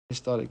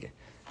Start again.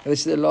 This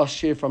is the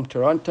last year from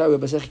Toronto. We're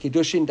Masech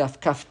Kiddushin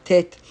Daf Kaf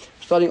Tet,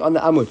 starting on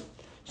the Amud.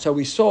 So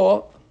we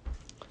saw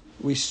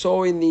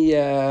in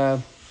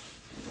the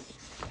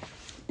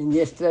in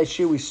yesterday's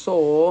shir we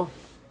saw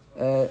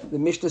the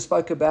Mishnah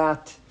spoke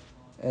about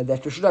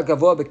that Rishut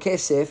Gavor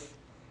Bekesef,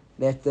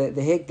 that the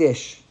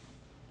Hekdesh,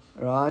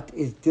 right,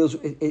 deals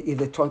if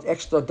the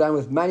transactions are done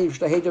with money,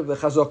 Rishut Hekdesh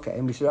Bechazokah,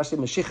 and we saw Rashi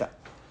Meshicha.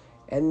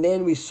 And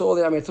then we saw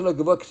that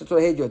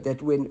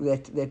that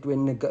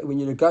when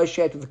you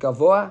negotiate with the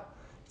Gavoa,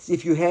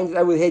 if you hand it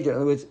over with Hedjot. In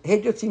other words,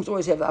 Hedjot seems to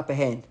always have the upper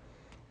hand.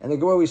 And the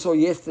Gemara we saw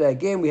yesterday,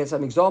 again, we had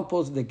some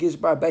examples. The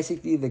Gizbar,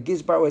 basically, the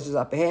Gizbar always has the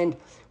upper hand.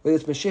 Whether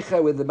it's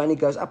Meshicha, whether the money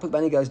goes up or the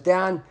money goes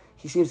down,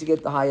 he seems to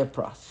get the higher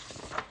price.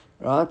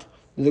 Right?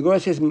 The Gemara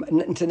says,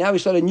 so now we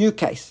start a new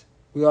case.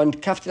 We're on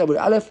Kaftet Abud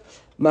Aleph,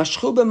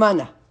 Mashchu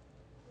b'mana.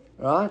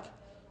 Right?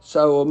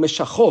 So,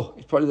 Meshacho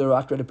is probably the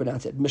right way to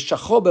pronounce it.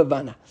 Meshacho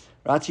b'mana.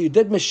 Right? So you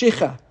did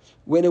Meshicha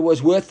when it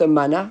was worth a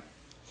mana.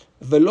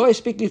 V'lo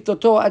yespik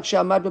liftoto ad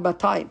she'amad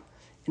b'matayim.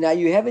 Now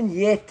you haven't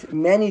yet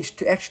managed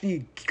to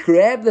actually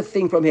grab the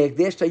thing from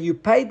Hekdesh, so you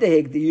paid the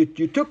Hekdesh,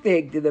 you took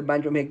the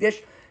money from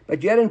Hekdesh,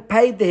 but you hadn't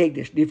paid the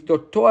Hekdesh.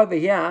 Liftoto over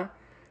here,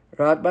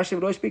 right?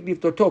 Mashiv lo yespik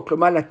liftoto,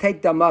 klomar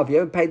take damav. You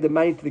haven't paid the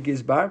money to the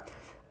Gizbar.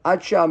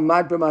 Ad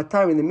she'amad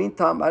b'matayim. In the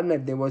meantime, I don't know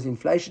if there was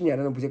inflation. I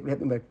don't know what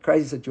happened, but a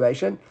crazy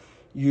situation.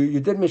 You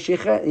did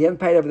Meshicha, you haven't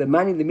paid over the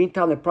money. In the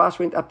meantime, the price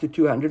went up to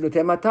 200. You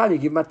give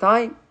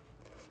Matayim.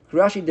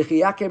 Rashi because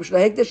you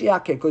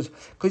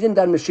haven't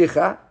done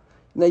Meshicha.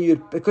 Now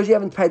because you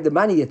haven't paid the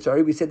money yet.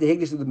 Sorry, we said the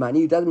Hekdesh of the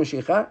money. You done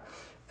Meshicha.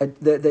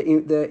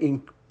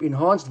 The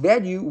enhanced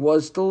value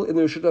was still in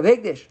the Rishut of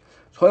Hekdesh.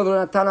 So you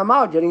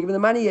didn't give him the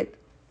money yet.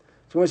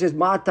 So when it says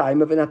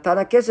Matayim,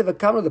 V'natana Kesef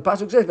V'kamlo, the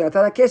pasuk says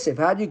V'natana Kesef.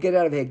 How do you get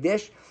out of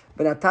Hekdesh?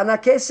 V'natana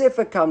Kesef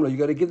V'kamlo. You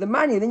got to give the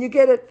money, and then you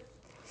get it.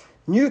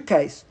 New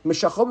case,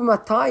 Meshacho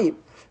b'matayim.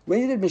 When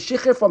you did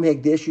Meshicha from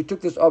Hekdesh, you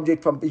took this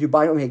object you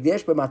buy from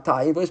Hekdesh, but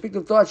Matayim. But speak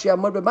to Torah,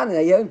 now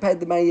you haven't paid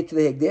the money yet to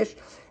the Hekdesh.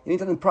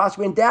 Anytime the price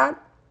went down,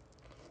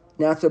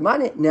 now it's the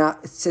money. Now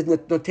it says no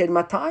 10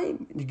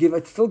 Matayim.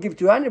 You still give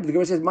 200, but the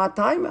Gemara says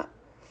Matayim.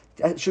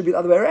 That should be the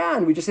other way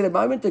around. We just said a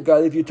moment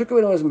ago, if you took it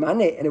when it was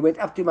money and it went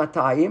up to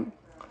Matayim, you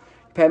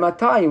pay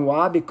Matayim.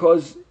 Why?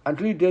 Because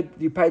until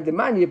you paid the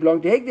money, it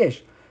belonged to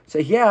Hekdesh. So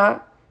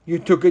here, you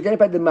took it and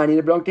paid the money, and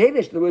it belonged to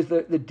Hekdesh. In other words,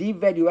 the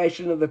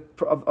devaluation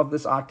of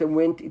this item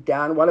went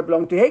down while it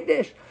belonged to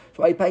Hekdesh. So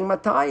why are you paying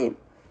Matayim?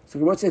 So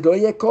the Gemara says, Lo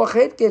yeh koach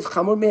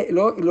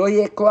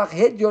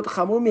hedyot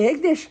chamur mi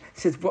Hekdesh. It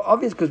says, for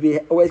obvious, because we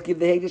always give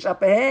the Hekdesh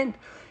upper hand.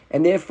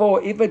 And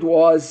therefore, if it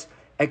was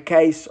a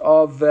case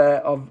of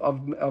a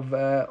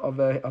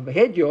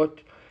hedyot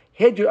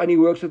only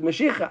works with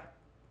Meshicha.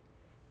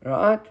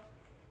 Right?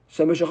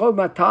 So Meshicha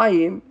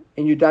Matayim,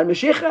 and you done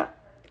Meshicha.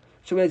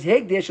 So when it's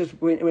Hekdesh,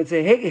 when it's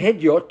a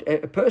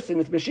Hedyot, a person,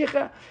 it's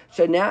Meshicha.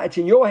 So now it's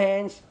in your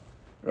hands,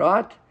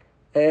 right?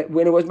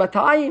 When it was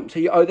Matayim, so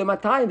you owe the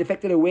Matayim. The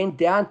fact that it went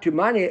down to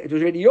money, it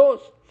was already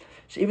yours.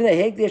 So even the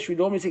Hekdesh, we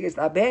normally say against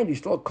our band, you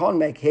still can't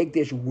make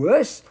Hekdesh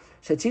worse.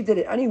 So it seems that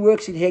it only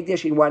works in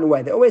Hekdesh in one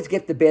way. They always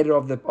get the better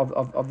of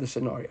the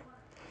scenario.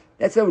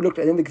 That's how we looked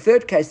at it. And the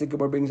third case that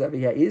Gemara brings over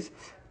here is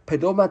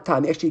Pedor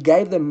Matayim. He actually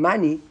gave them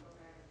money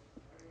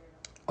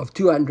of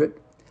 200.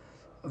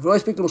 He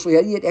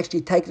had actually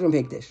taken from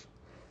Hekdesh.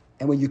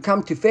 And when you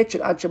come to fetch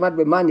it, Ad Shamad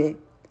B'Maneh, it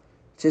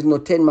says no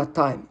 10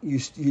 Matayim. You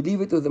leave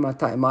it with the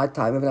Matayim, my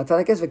time.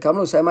 Because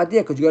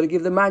you got to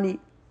give the money.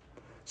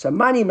 So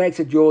money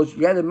makes it yours.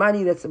 You have the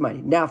money, that's the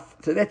money. Now,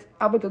 so that's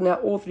up until now,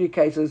 all three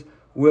cases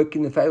work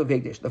in the favor of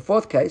Hekdesh. The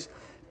fourth case,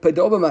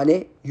 Pedor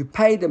B'Maneh, you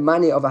pay the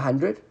money of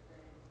 100.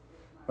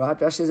 Right?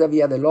 Rashi says over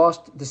here,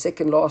 the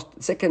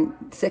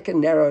second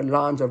narrow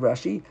lines of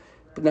Rashi.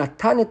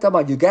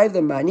 You gave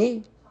the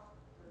money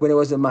when it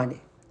was the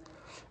money.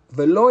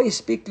 V'lo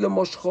yispik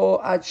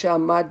lemoshcho ad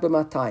she'amad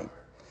b'matayim.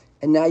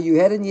 And now you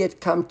hadn't yet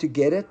come to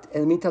get it, and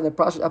in the meantime the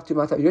price was up to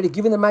Matayim. You already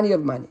given the money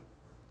of money.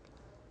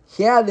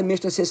 Here the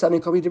Mishnah says something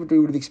completely different than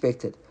we would have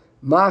expected.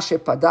 Ma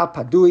she'pada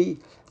padui. In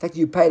fact,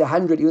 you paid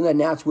 100, even though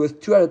now it's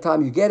worth 200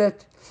 times you get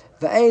it.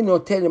 V'ein no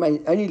 10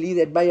 money. Only leave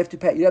that money, you have to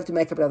pay. You have to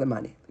make up another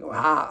money.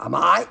 Am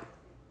I?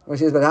 He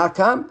says, but how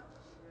come?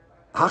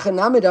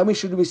 Hachanamid,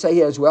 should we say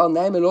here as well?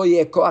 Name lo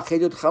yeh koach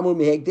hedut chamur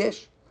mi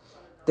Hekdesh.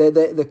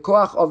 The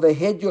koach of a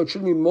hedyot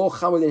should be more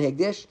chamor than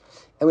Hekdesh.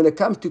 And when it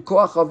comes to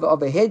koach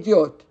of a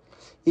hedyot,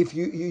 if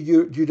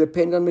you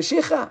depend on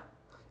Meshicha,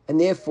 and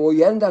therefore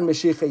you haven't done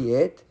Meshicha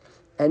yet,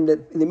 and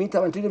in the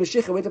meantime until the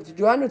Meshicha went up to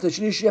 200, so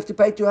you have to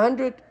pay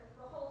 200.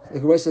 The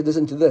Gemara said,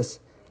 listen to this: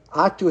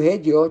 Atu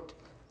hedyot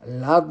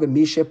lav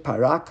b'mishe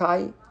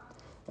parakai. Now,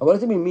 what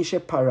does it mean, mishe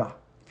para?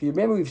 If you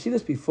remember, we've seen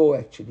this before.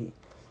 Actually,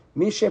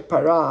 mishe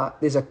para.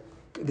 There's a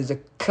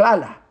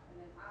klala,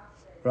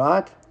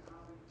 right?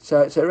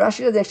 So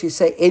Rashi doesn't actually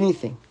say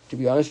anything, to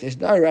be honest. There's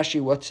no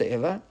Rashi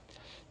whatsoever.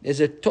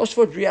 There's a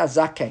Tosfot Riyah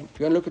Zaken. If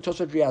you want to look at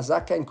Tosfot Riyah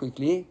Zaken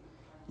quickly,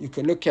 you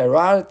can look here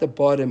right at the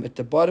bottom of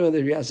the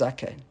Riyah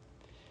Zaken.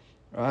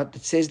 Right?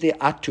 It says there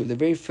atu, the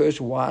very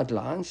first wide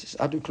lines. It's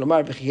atu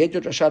klomar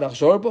v'chiyedot rashad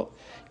achzorbo.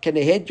 Can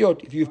a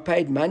hedyot, if you've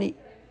paid money,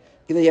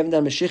 even though you haven't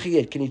done Mashiach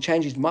yet, can he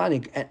change his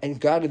mind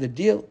and go out of the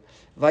deal?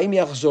 V'im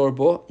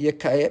yachzorbo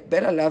yekayeh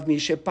beralav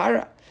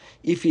mishepara.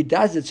 If he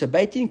does it, so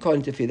Beit Din can't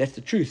interfere. That's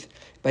the truth.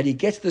 But he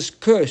gets this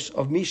curse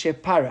of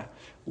mishepara.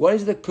 What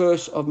is the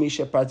curse of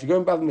mishepara? It's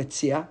going above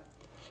Metzia.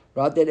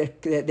 Right,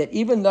 that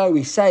even though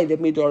we say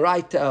that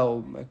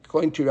midoraita,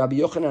 according to Rabbi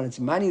Yochanan, it's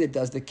money that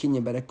does the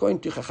kinyan, but according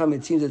to Chacham,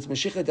 it seems that it's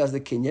Mashiach that does the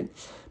kinyan.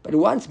 But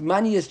once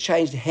money has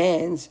changed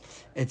hands,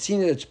 it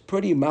seems that it's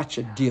pretty much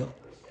a deal.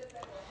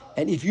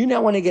 And if you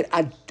now want to get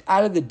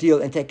out of the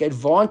deal and take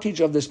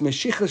advantage of this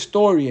Mashiach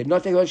story and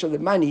not take advantage of the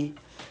money,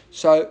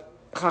 so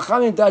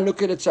Chacham don't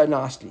look at it so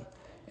nicely.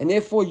 And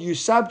therefore, you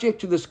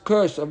subject to this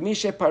curse of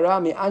Mishe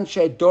Parami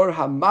Anshe Dor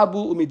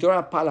Hamabu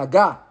Umidora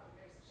Palaga.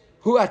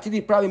 Who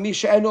atidi pravi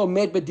misha'eno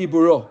med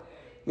bediburo.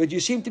 But you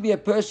seem to be a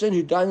person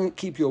who doesn't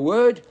keep your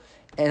word,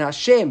 and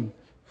Hashem,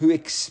 who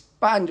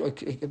extracted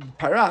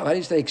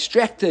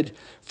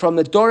from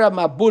the Dora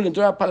Mabul and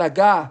Dora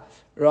Palaga,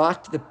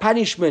 right, the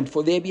punishment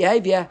for their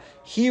behavior,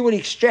 he will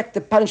extract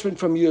the punishment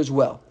from you as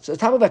well. So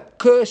it's type of a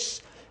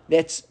curse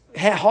that's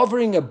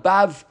hovering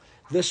above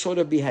this sort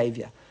of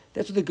behavior.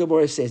 That's what the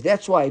Gemara says.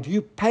 That's why if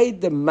you paid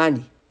the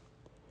money,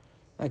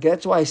 okay,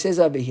 that's why he says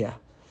over here,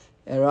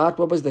 all right,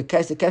 what was the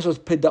case? The case was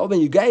Pedal,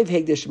 you gave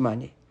Hegdesh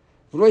money.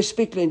 Roy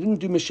Spickler didn't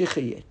do Mashiach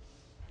yet.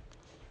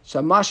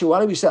 So Mashi,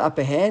 why do we say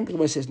upper hand? The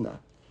Gemara says no.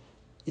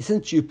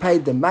 Since you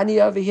paid the money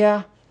over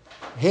here,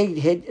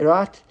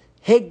 right?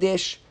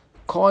 Hegdesh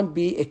can't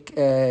be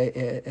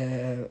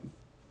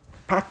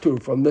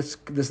patur from this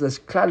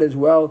klal as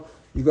well.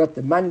 You got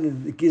the money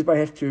that the Gizbar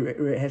has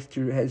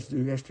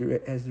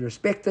to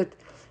respect it,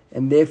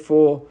 and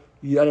therefore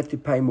you don't have to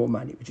pay more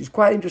money, which is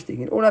quite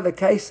interesting. In all other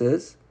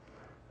cases,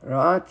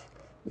 right,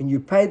 when you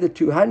pay the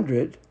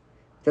 200,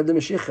 the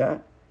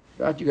Mashiach,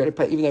 right, you got to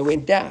pay, even though it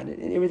went down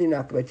and everything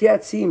up. But here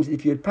it seems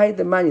if you had paid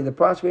the money, the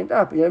price went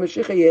up, and you know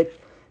Mashiach yet,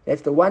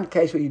 that's the one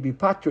case where you'd be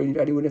patur and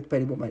you wouldn't have to pay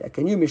any more money.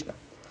 Can you Mishnah?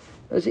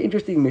 That's an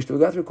interesting Mishnah.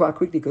 We'll go through quite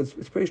quickly because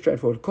it's pretty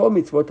straightforward. Kol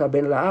mitzvot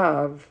haben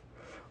la'av,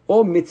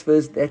 all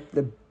mitzvahs that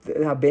the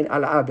haben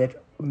ala'av, that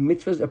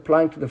mitzvahs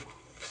applying to the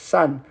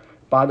son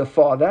by the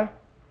father.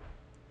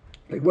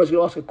 Like was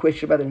going to ask a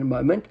question about it in a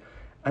moment.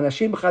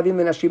 Anashim chayavim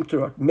and anashim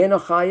turot. Men are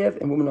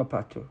chayev and women are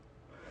patur.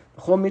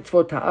 Chol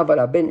mitzvot ha'av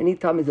al ben.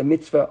 Anytime there's a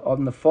mitzvah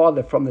on the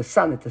father from the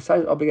son, if the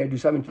son is obligated to do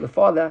something to the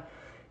father,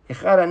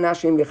 echad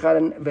anashim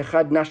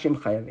v'echad nashim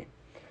chayavim.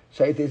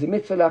 So if there's a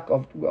mitzvah like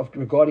of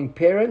regarding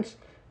parents,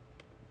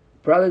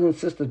 brothers and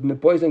sisters,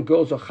 boys and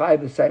girls are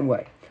chayev the same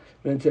way.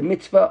 When it's a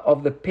mitzvah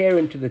of the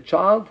parent to the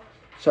child,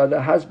 so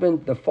the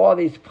husband, the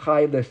father is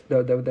chayev,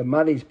 the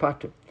mother is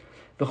patur.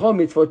 The whole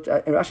mitzvot,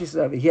 and Rashi says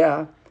over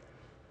here,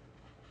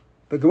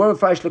 but Gemara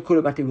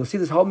we'll see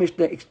this whole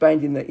Mishnah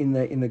explained in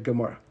the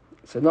Gemara.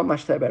 So not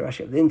much to say about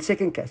Rashi. Then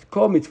second case,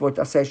 Kol mitzvot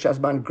aseh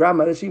shazman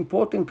grammar. This is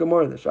important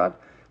Gemara, this, right?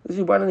 This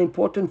is one of the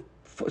important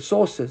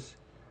sources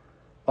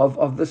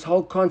of this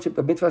whole concept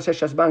of mitzvah aseh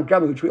shazman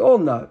grammar, which we all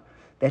know,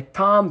 that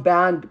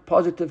time-bound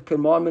positive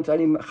commandments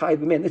only chayiv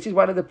men. This is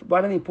one of the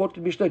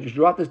important Mishnah. Just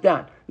write this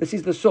down. This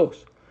is the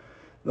source.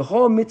 The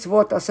whole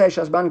mitzvot aseh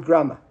shazman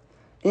grammar.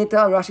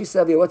 Anytime Rashi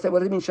says, what does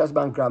it mean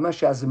shazman grammar?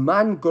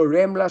 Shazman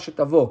gorem la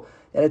shetavo.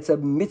 That it's a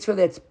mitzvah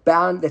that's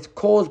bound, that's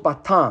caused by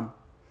time.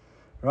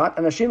 Right?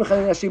 Anashim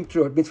chayim anashim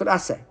turot. Mitzvah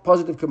aseh,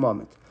 positive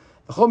commandment.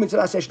 The whole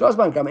mitzvah aseh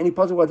shazman grammar. Any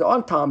positive words that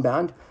aren't time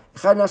bound,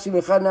 echad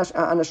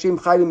anashim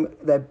chayim,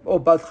 they're all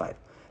both chayiv.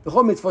 The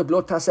whole mitzvah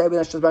lo taseh ben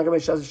shazman grammar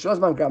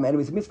shazman grammar. And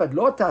with mitzvah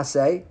lo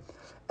taseh,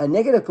 a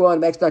negative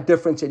command makes no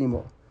difference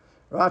anymore.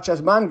 Right?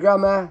 Shazman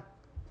grammar,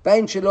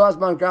 bein shelo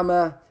azman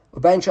grammar,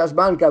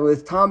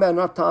 with time bound,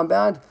 not time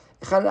bound.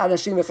 So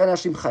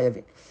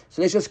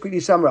let's just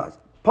quickly summarize.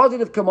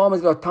 Positive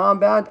commandments that are time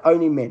bound,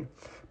 only men.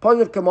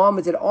 Positive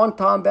commandments that aren't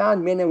time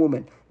bound, men and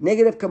women.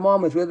 Negative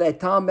commandments, whether they're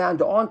time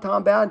bound or aren't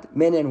time bound,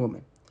 men and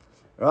women.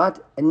 Right?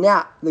 And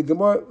now the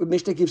Gemara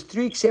Mishnah gives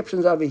 3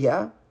 exceptions over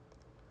here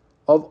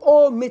of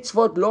all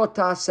mitzvot lo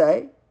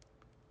taseh,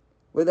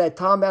 whether they're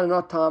time bound or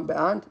not time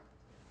bound.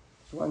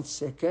 1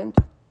 second.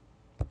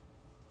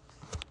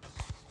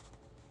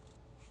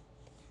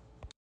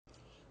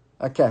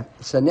 Okay,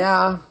 so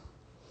now,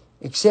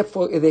 except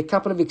for, there are a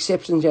couple of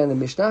exceptions here in the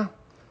Mishnah.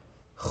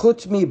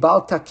 Chutz mi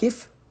bal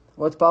takif.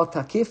 What's bal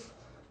takif?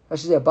 I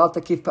should say bal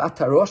takif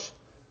pa'atarosh.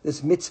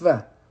 This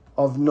mitzvah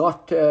of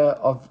not,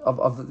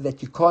 of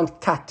that you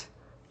can't cut,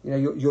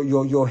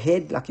 your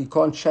head, like you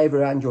can't shave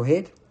around your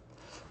head.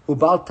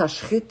 Ubal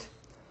tashchit.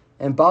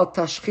 And bal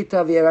tashchit,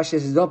 Rashi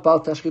says, is not bal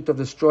tashchit of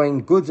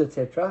destroying goods,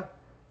 etc.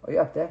 Oh, you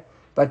have that.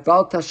 But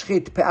bal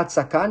tashchit pe'at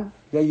sakan.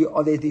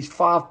 There's these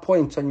 5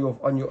 points on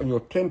your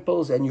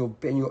temples and your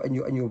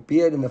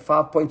beard, and the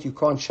 5 points you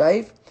can't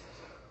shave.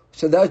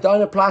 So those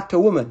don't apply to a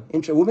woman.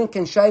 A woman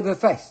can shave her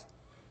face.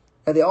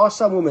 And there are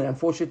some women,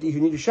 unfortunately,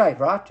 who need to shave,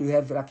 right? Who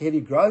have like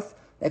heavy growth.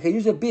 They can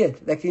use a beard.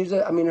 They can use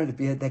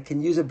they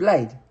can use a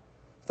blade.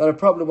 It's not a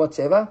problem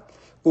whatsoever.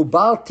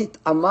 Ubal tit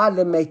amal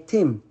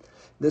lemeitim.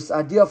 This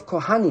idea of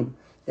kohanim,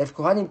 that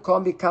Kohanim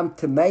can't become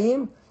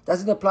Tameim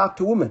doesn't apply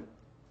to women.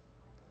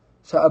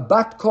 So a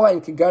Bat Kohen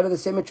can go to the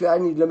cemetery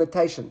without any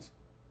limitations.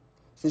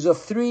 So these are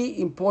three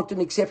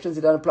important exceptions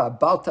that don't apply.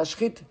 Bal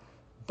Tashchit,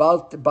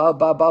 Bal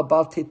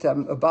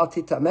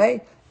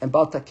Titamei, and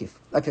Bal Takif.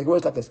 Okay, it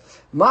goes like this.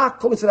 What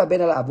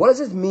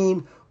does it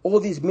mean, all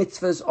these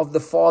mitzvahs of the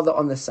father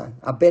on the son?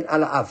 Aben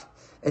ala av.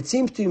 It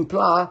seems to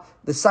imply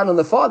the son on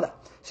the father.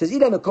 It says,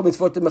 if it's all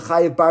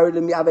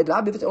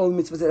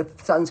mitzvahs that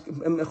the son's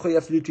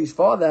mechayev to do to his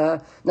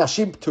father,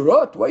 Nashim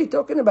Turot, what are you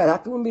talking about? How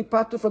can one be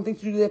part from things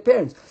to do to their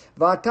parents?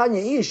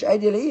 V'atanya ish,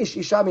 Eidele ish,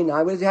 Isha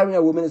minai, where is he having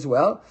a woman as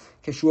well?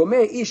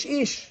 Keshuomer ish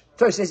ish.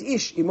 So it says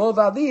ish, Imo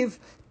v'aviv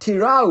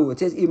tirau. It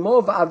says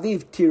Imo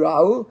v'aviv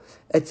tirau.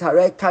 It's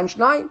harei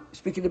kanshnai,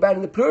 speaking about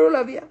in the plural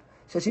of here.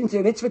 So it seems to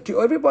be a mitzvah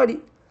to everybody.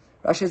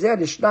 Rashi says,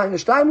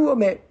 L'shnayim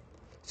uomer.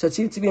 So it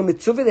seems to be a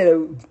mitzvah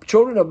that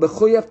children are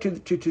mechuyev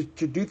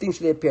to do things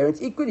to their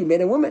parents equally,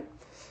 men and women.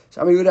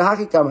 So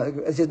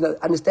it says,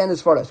 understand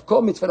as follows: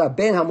 Kol mitzvah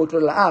ben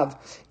hamutar la'av.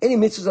 Any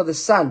mitzvahs of the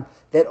son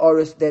that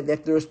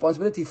the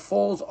responsibility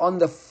falls on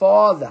the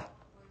father.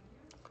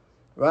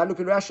 Right?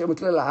 Look at Rashi.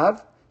 Mutar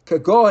la'av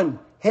kagon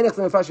henach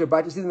lemefresh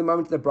b'brayta. See in the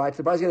moment of the bride.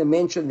 The bride is going to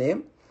mention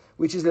them,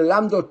 which is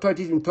lelamdo Torah,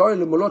 teach him Torah,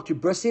 lemolot to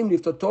bris him,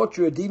 if to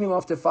redeem him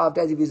after 5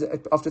 days, if he's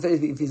after 30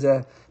 days, if he's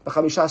a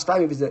b'chamisha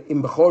time, if he's a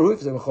in bechor, if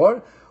he's a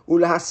bechor,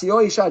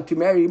 ulahasio isha, to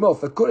marry him off.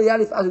 For kol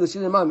yalif as we see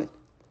in a moment,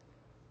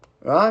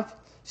 right?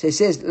 So he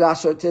says, now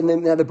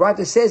the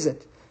bride says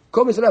it.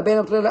 So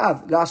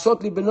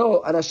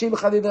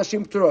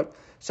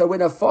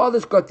when a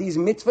father's got these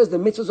mitzvahs, the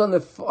mitzvahs on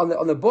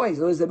the boys,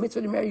 there's a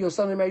mitzvah to marry your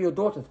son and marry your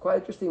daughter. It's quite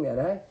interesting that,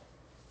 eh?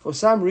 For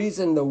some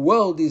reason, the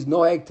world is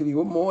noeg to be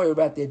more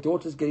about their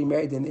daughters getting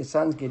married than their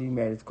sons getting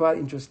married. It's quite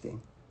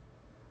interesting.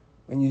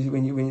 When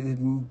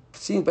you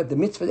see, but the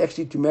mitzvah is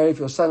actually to marry for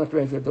your son, not to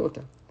marry for your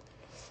daughter.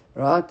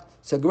 Right?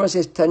 So Gemara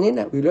says,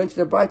 Tanina, we learned to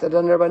the bright,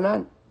 Adan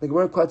Rabbanan. The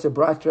Gemara quotes a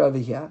brighter over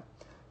here.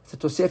 It's a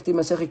Tosefti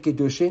Masechet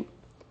Kiddushin.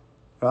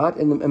 Right?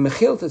 And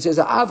Mechilta says,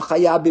 Av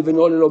Chayav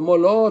b'beno lelo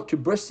molo, to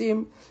bris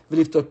him,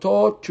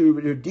 v'liftoto, to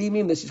redeem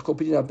him. This is called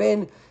Pidin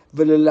Ben.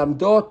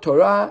 V'lelamdo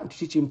Torah, to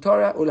teach him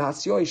Torah,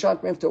 ul'hasio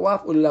ishat mem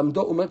tawaf,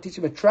 ul'lamdo, teach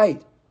him a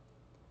trade.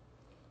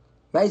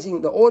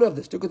 Amazing, the order of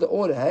this. Look at the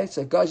order, hey?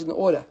 So it goes in the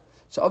order.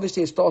 So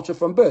obviously it starts off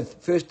from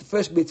birth. The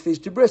first mitzvah is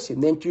to bris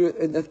him, then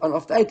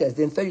after 8 days,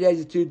 then 30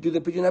 days to do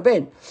the Pidin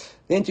Ben,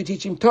 then to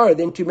teach him Torah,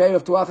 then to marry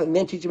him tawaf, and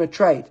then teach him a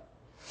trade.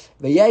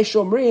 V'yesh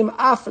omrim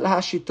af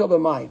l'hashito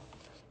b'mayim.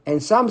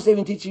 And some say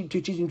even teach him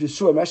to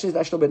swim. Rashi says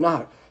l'ashto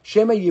b'nahar.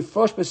 Shema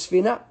yifrosh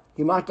b'sfina.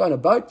 He might go on a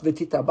boat.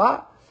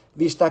 V'titaba.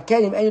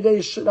 V'yistaken im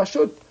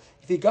lashut.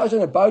 If he goes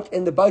on a boat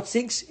and the boat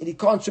sinks and he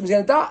can't swim, he's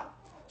going to die.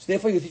 So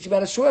therefore you teach him how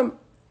to swim.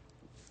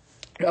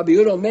 Rabbi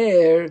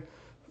Yehuda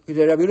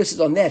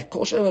says on that,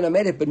 Kol shalom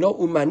v'namedet b'no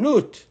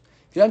umanut.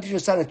 If you don't teach your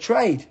son a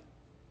trade,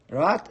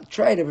 right? A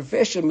trade, a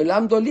profession,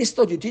 melamdo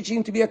listot, you're teaching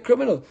him to be a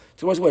criminal.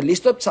 So what's the word?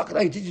 Listot,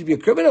 tzakra, you teach him to be a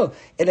criminal.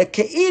 And a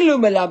keilu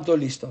melamdo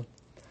listot.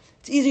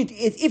 It's easy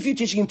if you're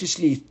teaching him to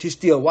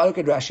steal. Why look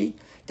at Rashi?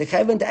 Since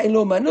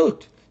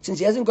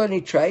he hasn't got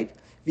any trade,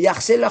 he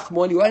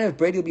won't have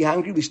bread, he'll be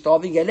hungry, he'll be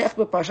starving. He'll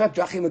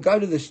go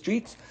to the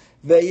streets,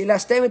 he'll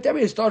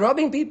start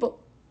robbing people.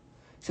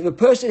 So the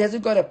person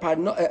hasn't got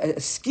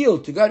a skill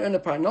to go and earn a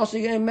parnos,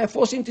 you're going to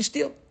force him to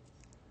steal.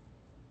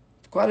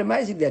 It's quite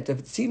amazing that.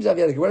 It seems over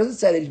here, what does it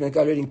say that he's going to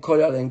go learn in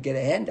Kollel and get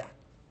a handout?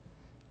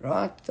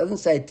 Right? It doesn't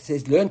say, it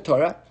says learn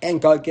Torah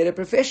and go get a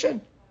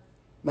profession.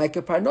 Make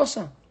a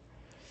parnosa.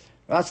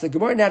 Right, so the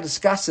Gemara now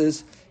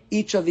discusses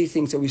each of these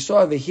things. So we saw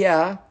over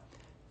here,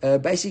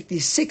 basically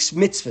 6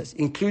 mitzvahs,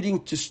 including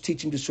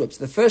teaching to swim.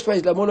 So the first one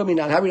is Lamolo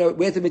Minan. How do we know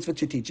where's the mitzvah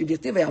to teach? Aram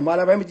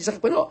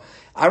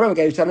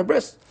gave his son a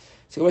bris.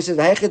 So the Gemara says,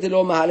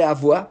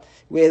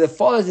 where the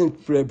father is in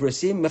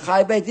brisim,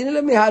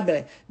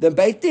 the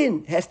Beit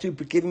Din has to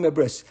give him a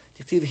bris.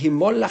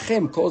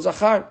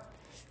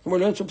 We'll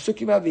learn some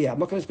psukim over here. I'm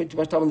not going to spend too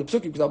much time on the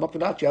psukim because I'm not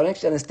going to out you. I don't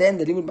actually understand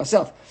the limud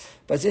myself.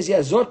 But it says here,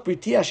 Zot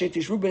priti asher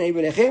tishru b'nei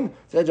b'nechem,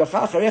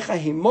 v'ledracha acharecha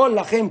himol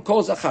lachem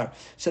kol zachar.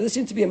 So this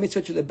seems to be a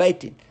mitzvah to the Beit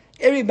Din.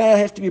 Every male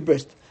has to be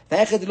brised.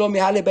 V'echad lo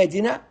mihale Beit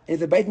Dina, and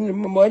if the Beit Din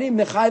moedim,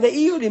 mechai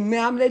ve'iyu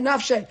lim'am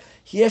le'nafshay.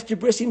 He has to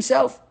bris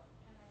himself.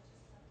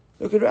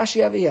 Look at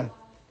Rashi over here.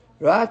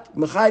 Right?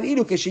 Mechai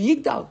ve'iyu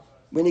k'sheyigdal.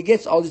 When he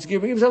gets old, he's going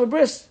to bring himself a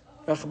bris.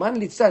 Rachman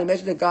litzlan.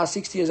 Imagine a guy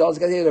 60 years old, he's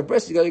going to get a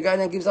bris. He's going to go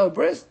in and give himself a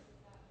bris.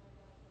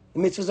 The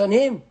mitzvah's on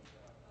him.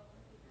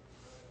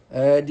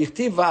 He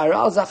gets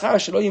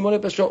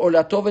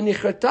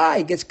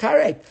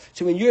correct.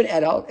 So when you're an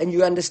adult and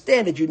you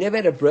understand that you never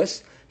had a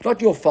bris, it's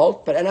not your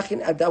fault, but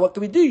what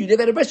can we do? You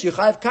never had a bris. You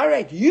chayav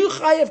correct. You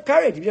chayav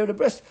correct if you never had a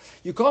bris.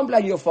 You can't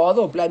blame your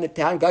father or blame the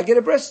town. Go get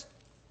a bris.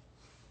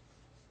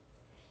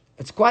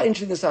 It's quite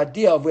interesting, this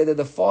idea of whether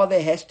the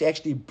father has to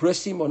actually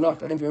bris him or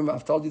not. I don't know if you remember,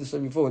 I've told you this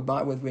story before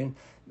with when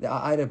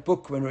I had a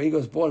book when Rodrigo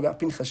was born about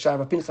Pinchas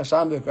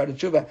Shamberg,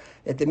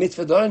 that the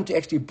mitzvah not to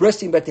actually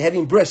bris him, but to have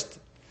him brist.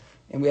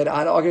 And I had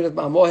an argument with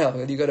my mohel,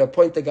 whether you got to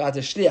appoint the guy as a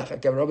shliach.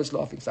 Okay, Robert's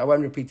laughing, so I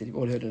won't repeat it. You've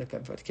all heard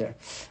it.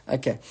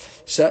 Okay,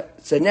 so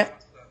now,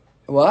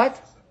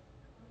 What?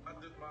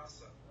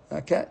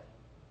 Okay.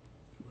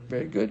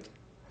 Very good.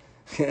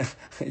 You're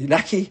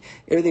lucky.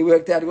 Everything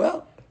worked out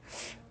well.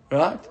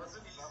 Right?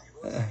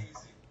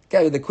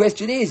 Okay, the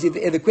question is, is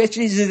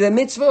it a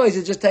mitzvah or is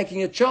it just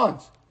taking a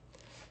chance?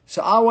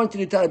 So I wanted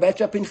to tell about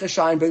Pinchas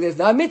Scheinberg, there's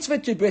no mitzvah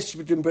to bris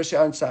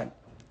your own son.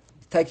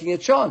 Taking a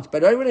chance,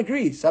 but everyone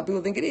agrees. Some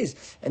people think it is.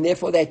 And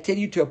therefore they tell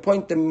you to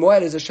appoint the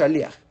moed as a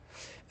shaliach.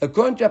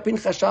 According to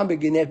Pinchas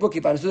Scheinberg in that book,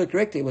 if I understood it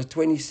correctly, it was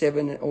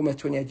 27, almost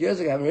 28 years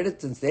ago, I haven't read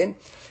it since then,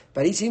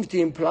 but he seems to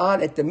imply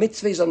that the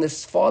mitzvah is on the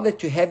father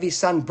to have his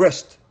son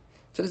brised.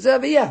 So it's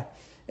over here.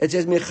 It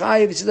says,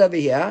 Michayev, it says over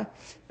here,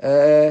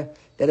 that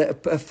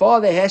a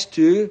father has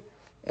to,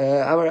 what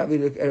does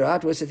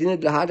it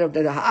mean?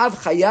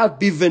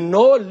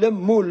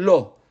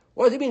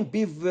 What does it mean,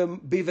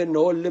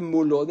 biveno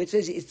lemulo? It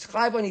says it's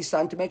chayav on his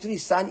son to make sure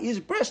his son is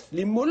brised,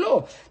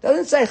 limulo.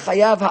 Doesn't say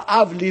chayav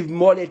ha'av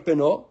livmol et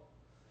beno.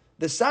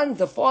 The son,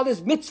 the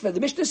father's mitzvah.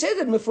 The Mishnah says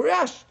it,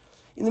 mefurash.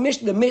 In the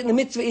Mishnah, the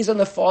mitzvah is on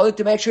the father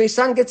to make sure his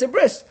son gets a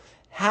bris.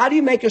 How do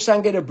you make your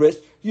son get a bris?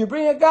 You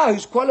bring a guy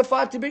who's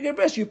qualified to bring a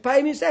bris. You pay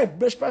him, you say,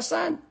 bris my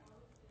son.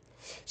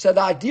 So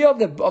the idea of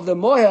the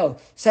mohel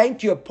saying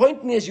to you,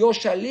 appoint me as your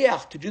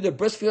shaliach to do the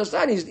bris for your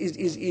son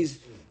is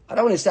I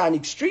don't want to sound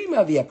extreme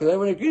over here because I don't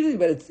want to agree with you,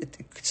 but it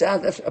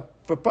sounds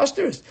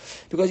preposterous.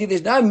 Because if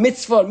there's no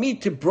mitzvah on me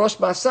to bris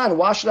my son,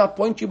 why should I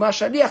appoint you my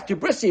shaliach to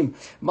bris him?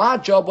 My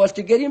job was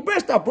to get him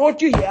brised. I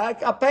brought you here,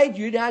 I paid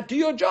you, now do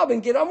your job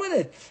and get on with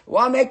it.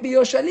 Why make me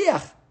your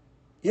shaliach?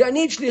 You don't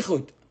need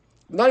shlichut.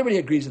 Not everybody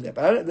agrees with that.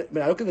 But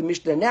when I look at the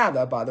Mishnah now,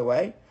 though, by the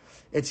way,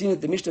 it seems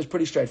that the Mishnah is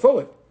pretty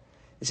straightforward.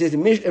 It says, a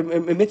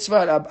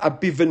mitzvah,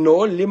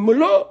 abiveno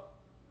limulo.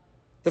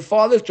 The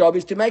father's job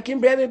is to make him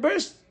bear the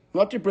bris,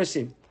 not to bris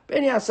him. But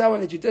anyhow,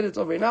 someone that you did, it's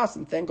all very nice,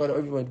 and thank God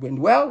everyone went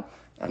well.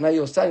 I know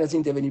your son doesn't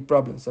seem to have any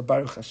problems, so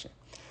Baruch Hashem.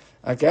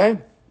 Okay?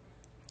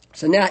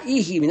 So now, how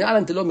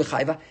did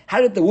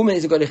the woman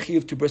is got a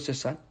chiyuv to bris her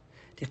son?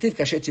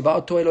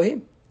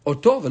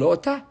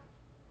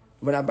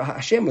 When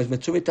Hashem was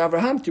mitzvah to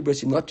Abraham to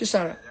bris him, not to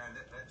Sarah.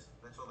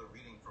 That's all the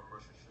reading from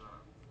Rosh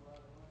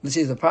Hashanah. This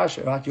is the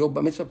parsha, right? Your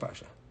bar mitzvah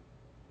parsha.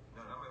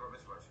 No, not my bar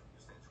mitzvah parsha.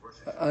 Just Rosh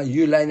Hashanah.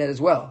 You learn that as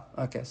well.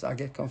 Okay, so I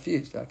get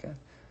confused. Okay,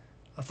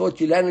 I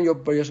thought you learn on your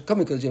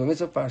coming because you're a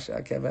mitzvah parsha.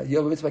 Okay, but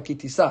you're a mitzvah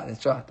kitisa.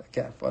 That's right.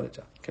 Okay, I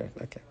apologize. Correct.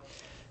 Okay,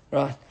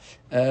 right.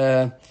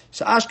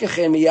 So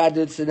Ashkechen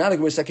miyad. So now the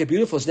Gemara is like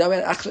beautiful. So now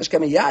we're Ashkechen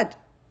miyad.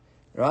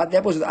 Right,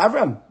 that was with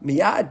Avram,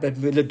 miyad, but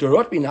with the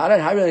Dorot binara,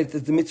 how is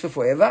the mitzvah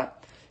forever?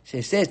 So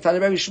he says, Tana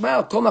Rabbi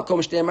Shmuel, kol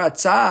makom shneimar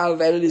tzav,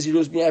 and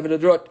ziruz miyad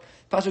v'ledorot.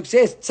 Pasuk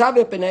says, tzav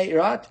epenei,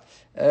 right?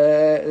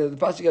 The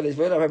pasuk of this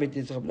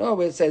word, no,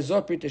 where it says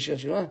zot prit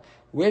shel,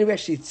 where do we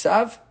actually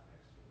tzav?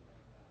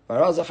 The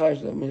tzav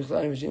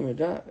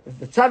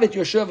et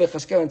Yoshua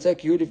v'chaskel and tzek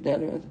Yehud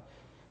ifnei.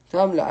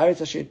 Tam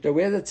la'aretz asher.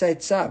 Where does it say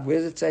tzav? Where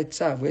does it say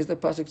tzav? Where's the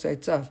pasuk say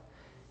tzav?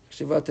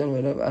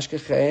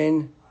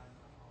 Ashkechen.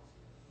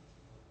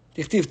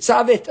 Dichtiv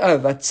tzavet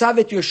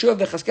vatzavet Yoshua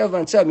v'chaskel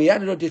v'antzah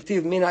miyad lo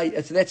dichtiv mina.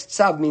 That's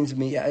tzav means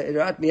miyad.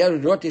 Right?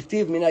 Miyad lo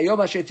dichtiv mina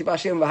yom asher tzivah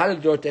Hashem v'halal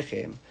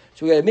dorotechem.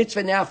 So we have a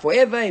mitzvah now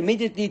forever.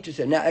 Immediately to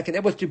say now. Okay,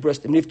 that was to bris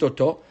them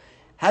niftoto.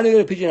 How do we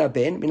go to pidyon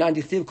haben? Minan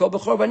dichtiv kol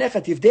b'chor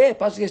v'necha tivdeh.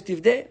 Pasuk is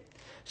tivdeh.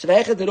 So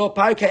v'hechet the lo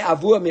parkei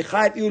avua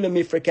michayv iu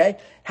lemifrekei.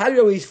 How do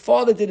you know his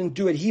father didn't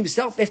do it? He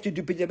himself has to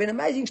do pidyon haben.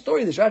 Amazing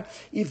story this, right?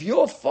 If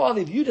your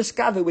father, if you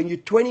discover when you're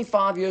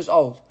 25 years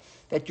old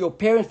that your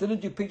parents didn't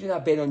do pidyon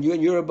haben on you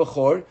and you're a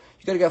bechor,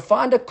 you got to go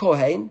find a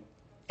kohen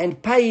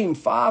and pay him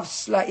 5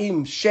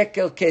 slaim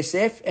shekel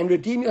kesef and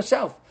redeem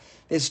yourself.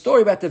 There's a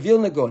story about the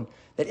Vilna Gaon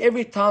that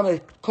every time a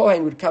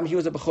kohen would come, he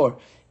was a bechor.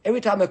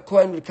 Every time a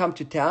kohen would come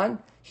to town,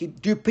 he'd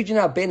do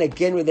pidyon haben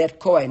again with that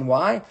kohen.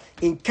 Why?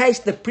 In case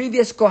the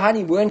previous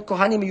kohanim weren't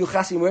kohanim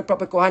yuchasim, weren't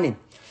proper kohanim.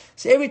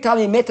 So every time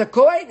he met a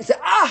kohen, he said,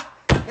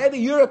 maybe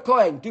you're a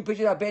kohen, do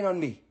pidyon haben on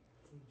me.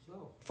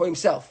 For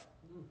himself.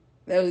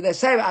 They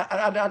say,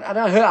 I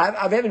don't hear,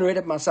 I haven't read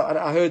it myself.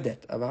 I heard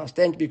that. I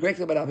stand to be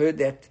corrected, but I've heard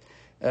that.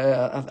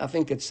 I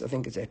think it's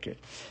accurate.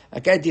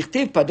 Okay,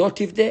 dichtiv padot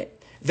tivdeh.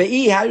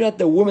 Ve'i, how not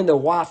the woman, the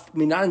wife,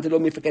 minan lo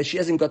mifrekei, she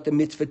hasn't got the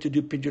mitzvah to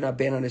do pidyon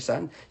haben on her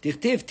son.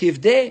 Dichtiv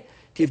tivdeh,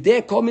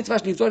 kol mitzvah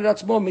liftor et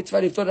atzmo,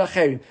 mitzvah liftor et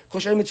acherim. Kol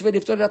shel mitzvah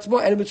liftor et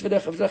atzmo, and mitzvah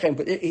liftor et acherim.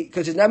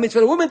 Because it's not mitzvah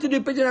for a woman to do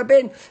pidyon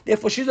haben,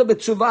 therefore she's a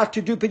mitzvah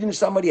to do pidyon to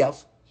somebody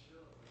else.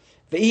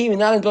 How do you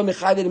know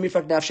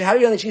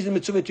that she's in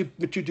mitzvah to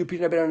do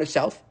pidyon haben on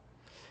herself?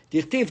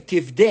 Dichtiv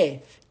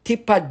tivdeh,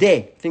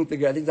 tipadeh. Think the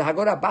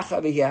Haggadah Bach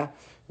over here,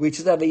 which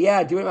is over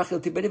here,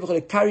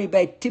 carry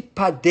by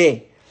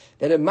tipadeh.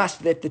 That it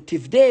must, that the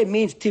tivdeh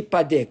means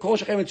tipadeh. Kol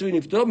shechem mitzvah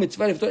niftoto,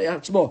 mitzvah niftoto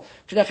atzmo.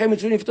 Shechem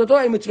mitzvah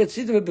niftoto, and mitzvah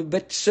tzitz, a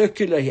bit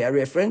circular here,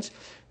 reference.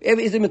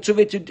 Is the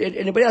mitzvah to,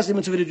 anybody else is the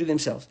mitzvah to do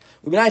themselves.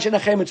 How do you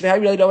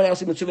know no one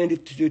else is the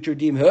mitzvah to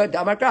redeem her?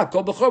 Damar krav,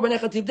 kol b'chor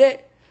b'necha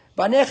tivdeh.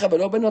 Banecha, but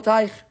no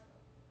benotayich.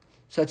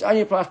 So it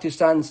only applies to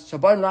sons. So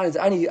bottom line is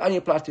only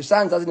applies to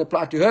sons, doesn't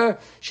apply to her.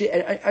 She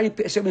only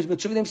someone's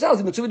mitzvah themselves,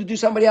 the mitzvah to do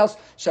somebody else.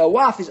 So a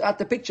wife is out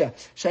the picture.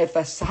 So if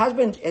a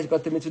husband has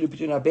got the mitzvah to do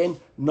Pidyon Ben,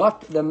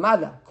 not the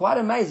mother. Quite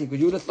amazing, because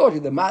you would have thought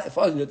if the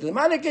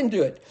mother can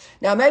do it.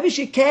 Now maybe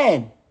she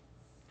can.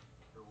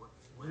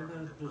 What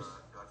happens if, God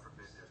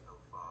forbid, there's no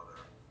father,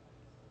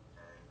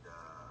 and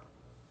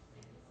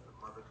the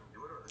mother can do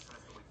it, or the son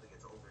has to wait till he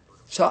gets older and do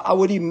it? So I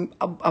would,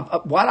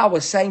 what I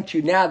was saying to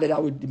you now that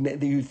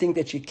you think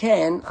that she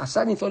can, I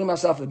suddenly thought to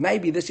myself that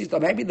maybe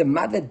the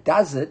mother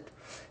does it,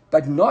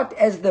 but not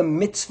as the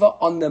mitzvah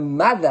on the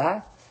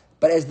mother,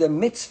 but as the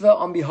mitzvah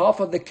on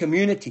behalf of the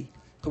community.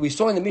 Because we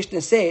saw in the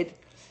Mishnah said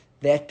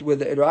that look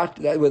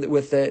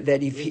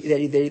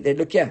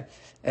here,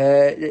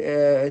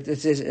 it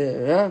says,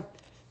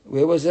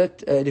 where was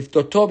it? In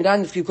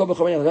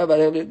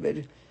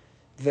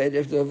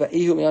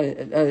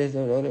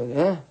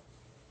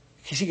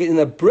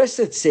the bris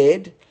it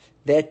said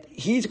that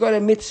he's got a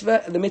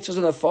mitzvah, and the mitzvah's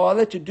on the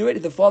father to do it.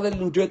 If the father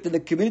didn't do it, then the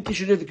community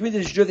should do it. If the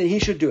community should do it, then he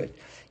should do it.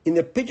 In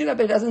the Pidyon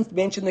it doesn't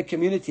mention the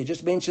community, it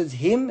just mentions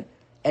him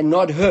and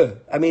not her.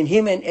 I mean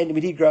him and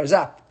when he grows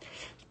up.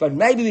 But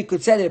maybe we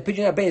could say that a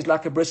Pidyon is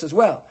like a bris as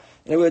well.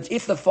 In other words,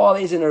 if the father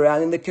isn't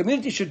around, then the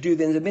community should do,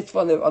 then the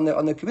mitzvah on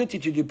the community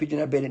to do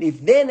Pidyon Ben. And if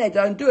then they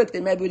don't do it,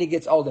 then maybe when he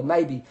gets older,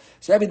 maybe.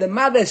 So maybe the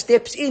mother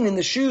steps in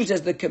the shoes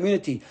as the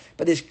community.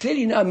 But there's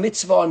clearly no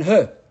mitzvah on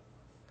her.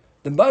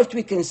 The most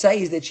we can say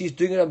is that she's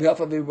doing it on behalf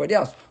of everybody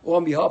else, or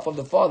on behalf of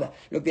the father.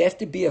 Look, there has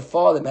to be a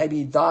father. Maybe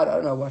he died. I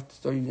don't know what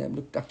story.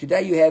 Look, like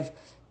today you have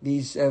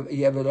these.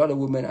 You have a lot of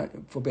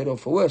women, for better or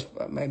for worse.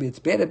 Maybe it's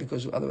better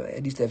because otherwise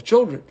at least they have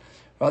children,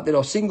 right? There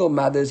are single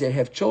mothers that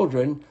have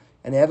children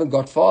and they haven't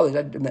got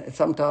fathers.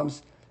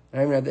 Sometimes I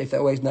don't even know if they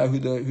always know who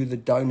the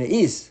donor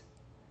is.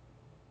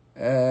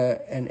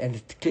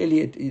 And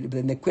clearly,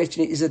 then the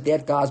question is it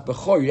that guy's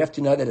bechor? You have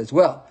to know that as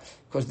well.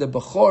 Because the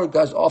bechor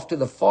goes after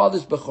the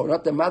father's bechor,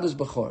 not the mother's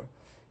bechor.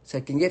 So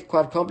it can get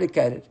quite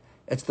complicated.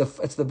 It's the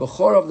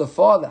bechor of the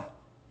father.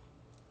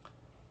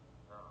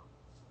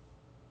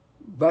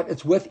 But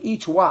it's with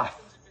each wife.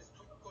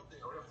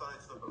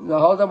 No,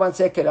 hold on 1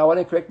 second. I want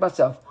to correct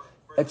myself.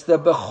 It's the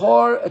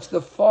bechor, it's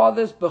the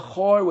father's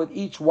bechor with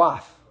each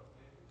wife.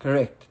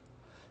 Correct.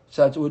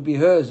 So it would be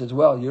hers as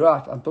well. You're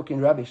right. I'm talking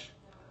rubbish.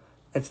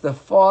 It's the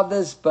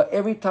father's, but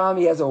every time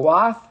he has a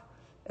wife,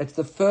 it's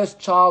the first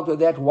child with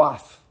that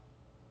wife.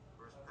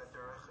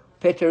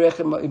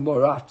 Peterechem,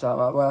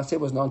 right. What I said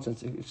was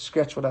nonsense.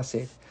 Scratch what I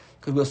said.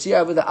 Because we'll see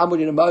over the Amud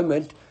in a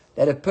moment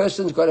that a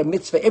person's got a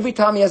mitzvah. Every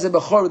time he has a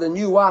bechor with a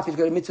new wife, he's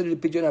got a mitzvah to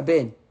do Pidyon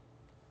Ben.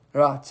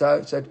 Right.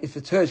 So if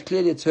it's hers,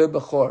 clearly it's her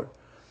bechor.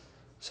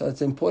 So it's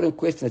an important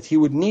question. That he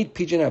would need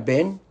Pidyon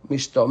Ben,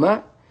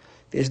 mishtoma.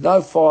 There's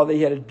no father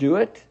here to do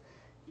it.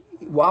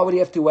 Why would he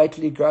have to wait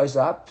till he grows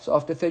up? So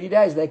after 30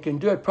 days, they can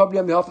do it probably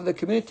on behalf of the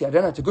community. I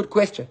don't know. It's a good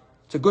question.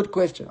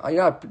 I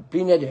know.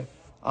 Bring that here.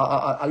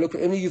 I look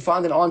at any of you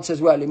find an answer as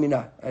well. Let me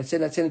know. I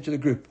send it to the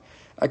group.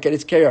 Okay,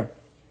 let's carry on.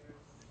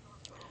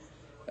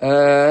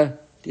 Yeah,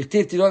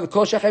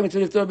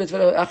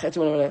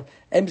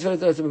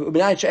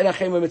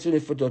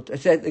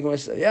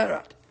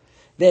 right.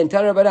 Then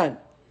Tarabaran,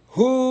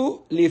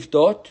 who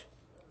liftot,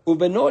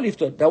 ubeno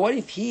liftot. Now, what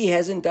if he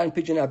hasn't done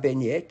Pidyon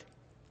Ben yet?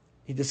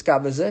 He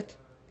discovers it,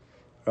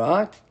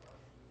 right?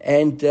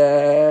 And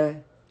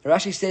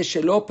Rashi says,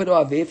 "Shelo pero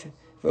aviv."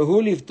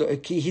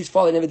 His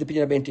father never did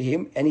Pidyon Ben to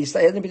him, and he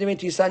hasn't Pidyon Ben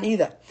to his son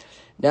either.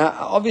 Now,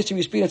 obviously,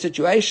 we've been in a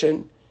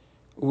situation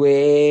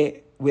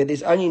where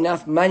there's only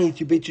enough money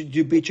to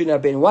do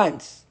Pidyon Ben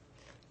once.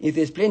 If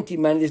there's plenty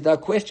of money, there's no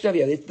question of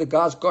it. The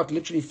guy's got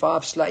literally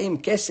 5 slaim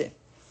kesef.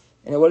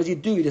 And what does he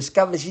do? He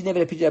discovers he's never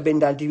had Pidyon Ben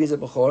done to him as a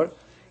bechor,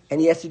 and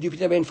he has to do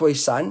Pidyon Ben for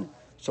his son.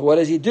 So what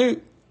does he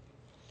do?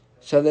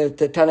 So the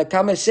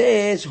Tanakama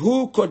says,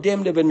 "Who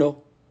kodem lebeno?"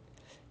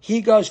 He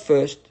goes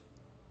first.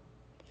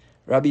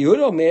 Rabbi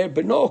Yehuda Omer,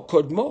 "Beno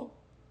kodmo."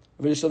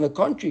 But it's on the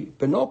contrary.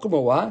 Beno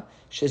kodmo wa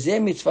shezeh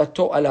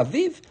mitzvato al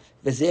aviv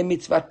v'zeh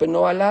mitzvat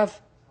beno alav.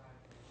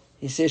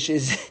 He says,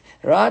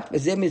 right?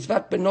 V'zeh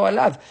mitzvat beno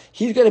alav.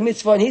 He's got a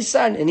mitzvah on his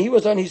son, and he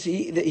was on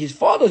his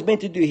father was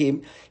meant to do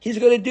him. He's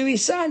going to do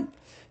his son.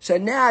 So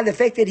now the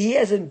fact that he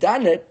hasn't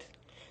done it,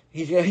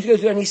 he's going to do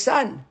it on his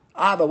son.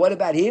 But what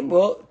about him?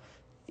 Well,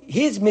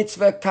 his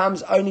mitzvah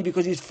comes only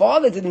because his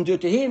father didn't do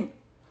it to him.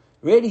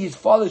 Really, his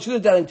father should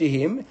have done it to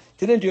him,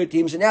 didn't do it to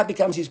him, so now it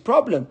becomes his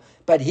problem.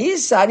 But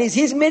his son is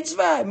his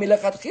mitzvah,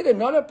 milachatchila,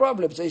 not a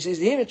problem. So he says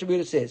to him, the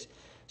Rebbe says,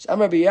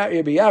 Amar Rabbi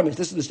Yirmiyah,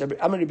 listen to this,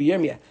 Amar Rabbi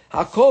Yirmiyah,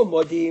 Hakol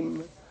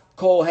modim,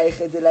 kol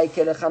heiche delay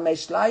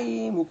kelechamesh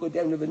slayim, hu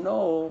kodem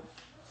lebeno.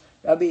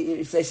 Rabbi,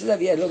 if they say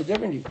that, yeah, a little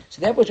differently.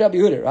 So that was Rabbi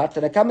Yehuda, right? So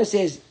the Tanakama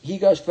says he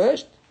goes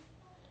first,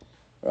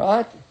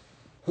 right?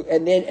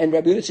 And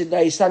Rabbi Yehuda said,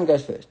 no, his son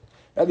goes first.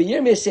 Rabbi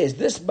Yirmiyah says,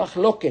 this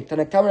machloket,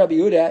 Tanakama Rabbi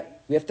Yehuda,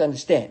 we have to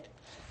understand.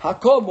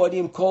 Hakol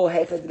modim kol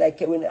heiche delay,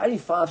 when only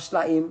 5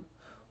 slaim,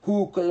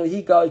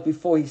 he goes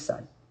before his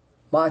son.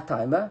 My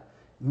timer,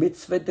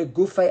 mitzvah de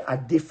gufay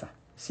adifa.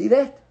 See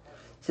that?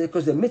 So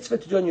because the mitzvah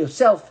to do on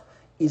yourself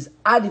is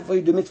adi before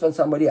you do mitzvah on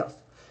somebody else.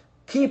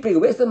 Keeping,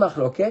 where's the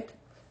machloket?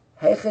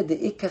 Heiche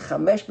de'ikka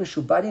chamesh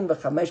meshubadim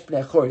v'chamesh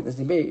bnei chorin. This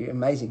is very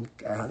amazing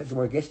how the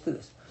Gemara gets to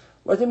this.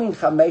 What does it mean,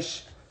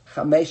 chamesh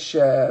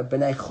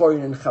bnei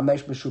chorin and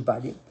chamesh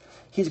meshubadim?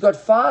 He's got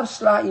 5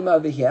 sla'im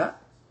over here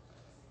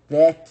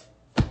that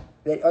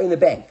are in the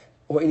bank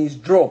or in his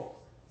drawer,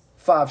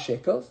 5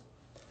 shekels,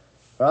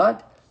 right?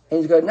 And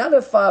he's got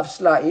another 5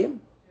 sla'im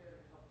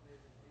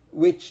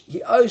which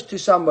he owes to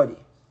somebody,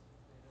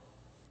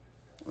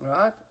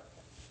 right?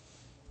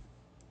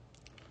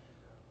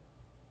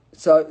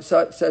 So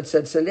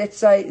let's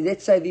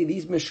say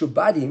these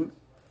meshubadim.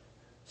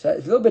 So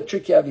it's a little bit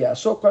tricky over here. I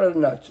saw quite a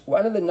note.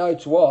 One of the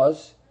notes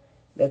was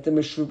that the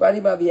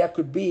meshubadim over here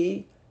could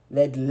be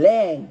that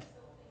land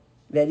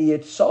that he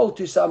had sold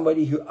to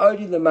somebody who owed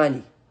him the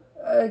money.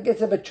 It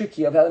gets a bit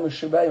tricky of how the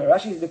meshubadim.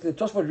 Rashi, the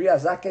Tosfot Ria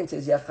Zaken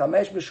says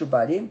Yachamesh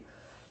meshubadim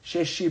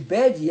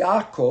sheshibed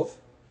Yaakov.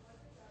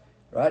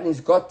 Right, and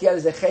he's got there.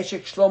 There's a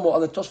cheshek shlomo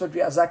on the Tosfot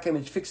Ria Zaken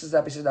which fixes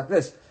up. He says like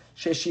this.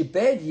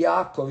 Sheshibed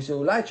Yaakov. He said,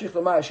 "Ulai tzrich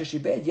lomar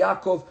Sheshibed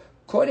Yaakov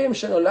kodem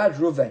shenolad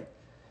Ruven."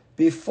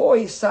 Before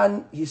his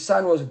son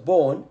was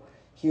born,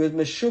 he was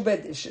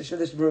meshubed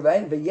this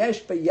Ruven.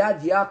 V'yesh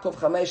beyad Yaakov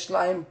chamesh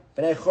shlayim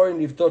b'nei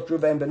chorin livdot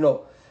Ruven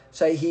beno.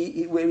 So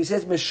when he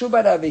says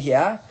meshubed over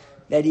here,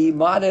 that he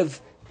might have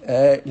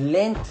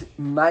lent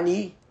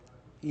money.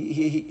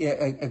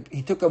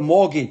 He took a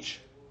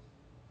mortgage.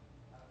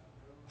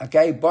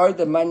 Okay, borrowed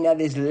the money. Now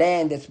there's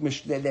land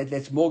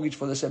that's mortgaged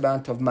for this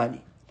amount of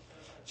money.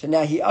 So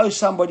now he owes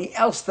somebody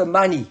else the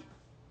money.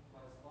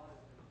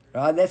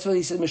 Right? That's what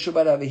he says,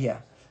 Meshubad over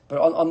here. But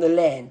on the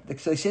land.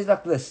 So he says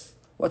like this.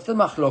 What's the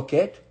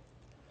machloket?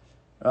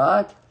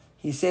 Right?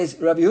 He says,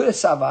 Rabbi Yehuda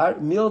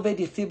Savar, Milve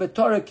dichtiv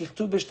b'Torah,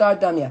 kichtub b'shtar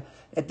damya.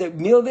 At the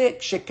Milve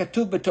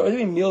shekatub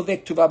b'Torah,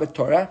 Milve ktuva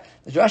b'Torah.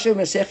 The Rashi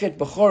Masechet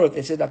Bechorot,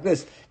 it says like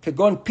this.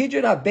 Kagon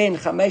pidyon ben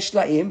chamesh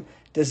la'im,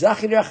 the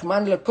zachir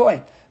rachman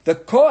lekohen. The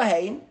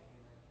Kohen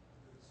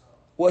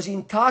was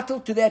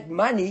entitled to that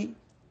money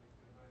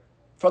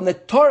from the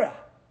Torah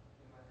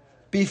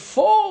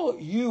before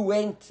you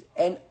went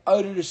and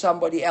owed it to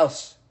somebody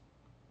else.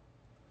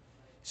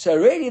 So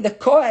really the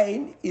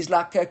Kohen is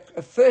like a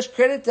first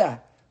creditor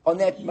on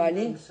that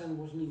money.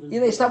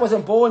 Even his son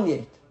wasn't born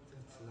yet.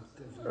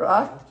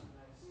 Right?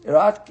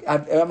 Right?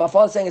 My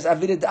father's saying it's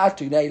Avidah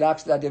Da'atu. You know, he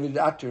likes that Avidah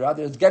Da'atu, right?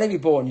 It's going to be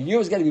born. You knew it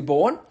was going to be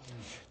born.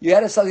 You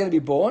had a son going to be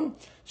born.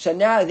 So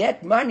now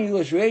that money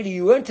was ready.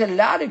 You weren't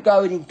allowed to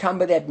go and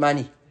encumber that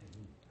money.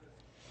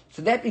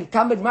 So that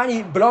encumbered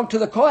money belonged to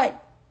the Kohen.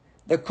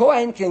 The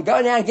Kohen can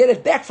go now and get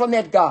it back from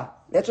that guy.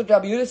 That's what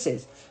Rabbi Yehuda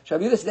says.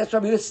 That's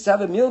Rabbi Yehuda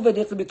says, milva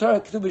dichtiv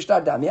b'Torah ketub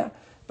b'shtar damya,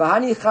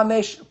 v'hani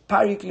chamesh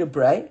parik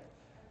lebrei.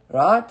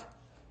 Right?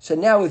 So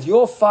now with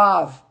your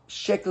 5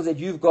 shekels that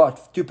you've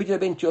got, to put your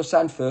ben to your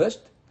son first,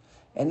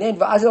 and then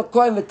v'azel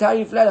Kohen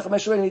v'tarif le'lech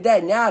chamesh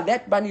day. Now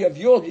that money of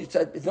yours,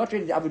 it's not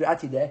really the Avidah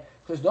Ati there,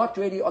 because it's not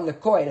really on the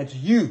Kohen, it's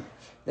you.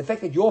 The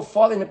fact that your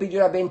father in a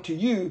Pidyon Ben to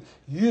you,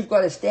 you've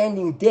got a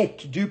standing debt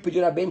to do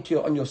Pidyon Ben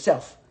to on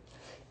yourself.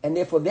 And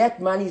therefore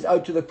that money is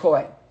owed to the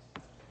Kohen.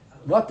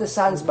 Not the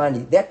son's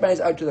money. That money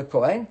is owed to the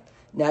Kohen.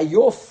 Now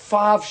your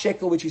 5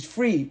 shekel, which is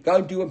free, go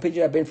and do a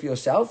Pidyon Ben for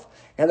yourself.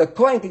 And the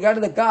Kohen can go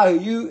to the guy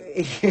who you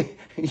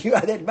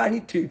owe that money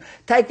to.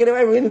 Take it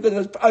away from him because it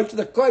was owed to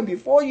the Kohen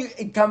before you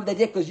encumber the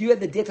debt because you had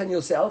the debt on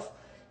yourself.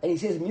 And he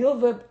says,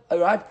 Milva, all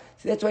right?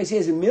 So that's why he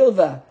says,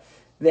 Milva,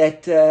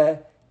 that...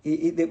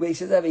 he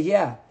says over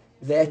here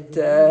that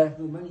the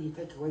money you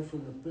take away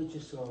from the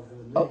purchase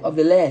of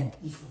the land.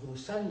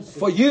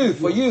 For you,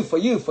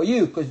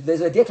 because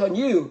there's a debt on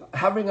you,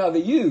 hovering over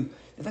you.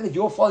 The fact that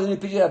your father didn't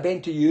pay Ben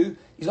to you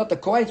is not the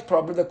Kohen's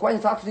problem. The Kohen's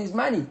entitled to his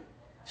money,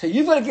 so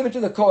you've got to give it to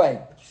the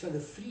Kohen. So the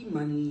free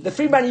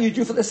money you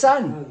do for the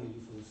son,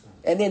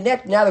 and then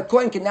now the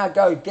Kohen can now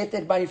go get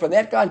that money from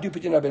that guy and do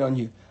Pidyon Ben on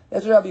you.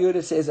 That's what Rabbi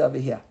Yehuda says over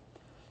here,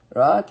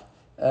 right?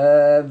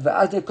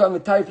 Rabbanan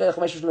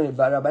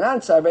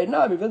say,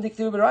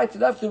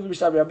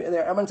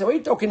 what are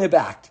you talking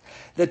about?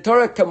 The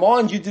Torah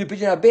commands you to do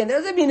Pidyon Ben. That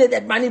doesn't mean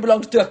that money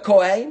belongs to a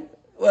Kohen.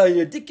 Well,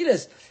 you're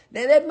ridiculous.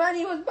 That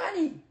money was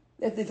money.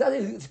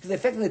 The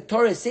fact that the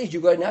Torah says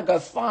you got to now go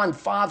find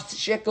 5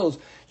 shekels.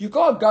 You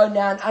can't go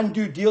now and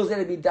undo deals that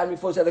have been done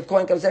before. So the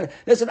Kohen comes and says,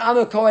 listen, I'm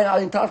a Kohen. I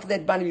was entitled to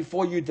that money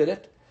before you did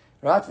it.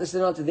 Right?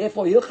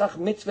 Therefore, Hilchach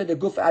mitzvah de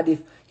guf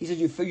adif. He says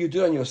you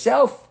do it on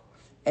yourself.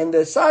 And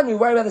the son, we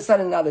worry about the son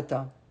another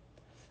time.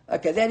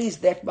 Okay, that is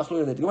that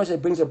machlok. The Gemara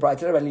brings a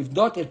brighter, and if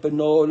not, but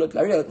no. Now,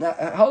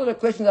 hold on a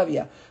question over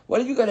here.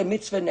 What if you got a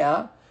mitzvah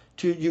now?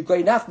 You've got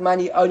enough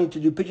money only to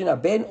do Pidyon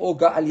Ben or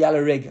go aliyah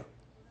l'regel?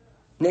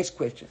 Next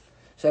question.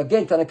 So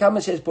again,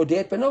 Tanakama says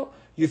podet beno.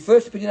 You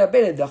first Pidyon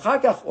Ben, the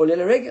chakach or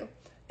l'regel,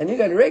 and then you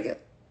go to regel.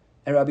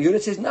 And Rabbi Yehuda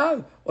says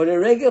no, or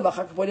l'regel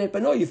v'chakach podet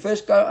beno. You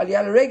first go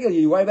aliyah l'regel.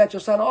 You worry about your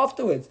son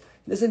afterwards.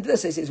 Listen to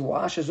this. He says,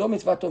 "Why shazom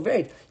mitzvah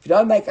toveret? If you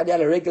don't make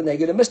aliyah regel, you're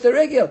going to miss the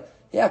regel.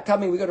 Yeah,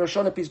 coming. We got Rosh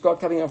Hashanah, peace God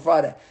coming on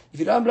Friday. If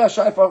you don't blow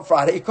shofar on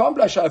Friday, you can't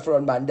blow shofar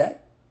on Monday.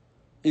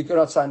 You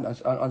cannot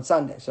on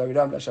Sunday. So we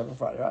don't blow shofar on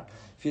Friday, right?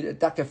 If you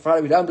attack a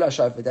Friday, we don't blow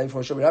shofar. The day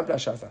before Shabbat, we don't blow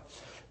shofar.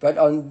 But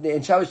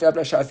in Shabbos, you don't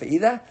blow shofar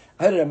either.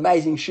 I heard an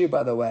amazing shir,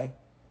 by the way,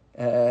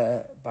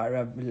 by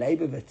Rabbi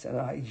Leibovitz,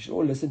 and you should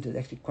all listen to it.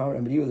 Actually, quite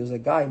unbelievable. There's a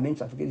guy, I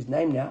forget his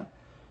name now,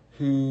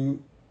 who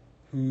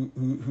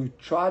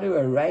tried to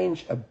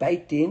arrange a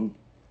beit din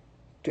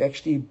to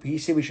actually. He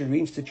said we should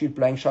reinstitute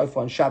blowing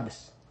shofar on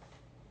Shabbos.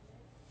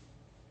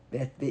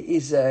 That there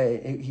is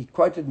he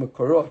quoted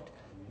Makorot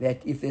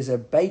that if there's a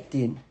beit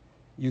din,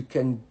 you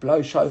can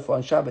blow shofar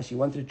on Shabbos. He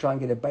wanted to try and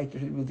get a beit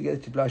people together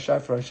to blow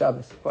shofar on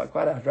Shabbos.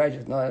 Quite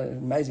outrageous. Not an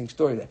amazing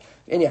story there.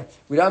 Anyhow,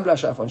 we don't blow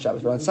shofar on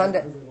Shabbos, but on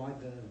Sunday.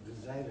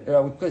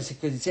 Because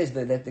it says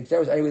that the Gzera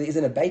was only where there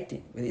isn't a beit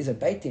din. Where there is a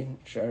beit din,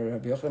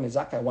 Rabbi Yochanan and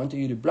Zakkai wanted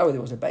you to blow where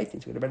there was a beit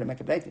din, so we better make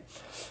a beit din.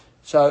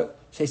 So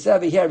he said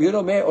over here,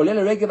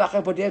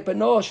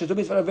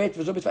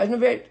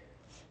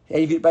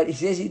 but he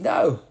says,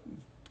 no,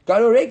 go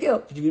to a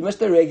regel. If you miss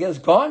the regel, it's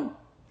gone.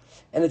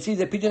 And it sees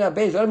the pigeon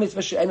abbey is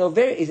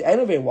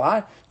very.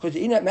 Why? Because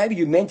maybe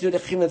you meant to do the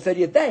chim on the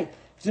 30th day.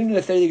 If you do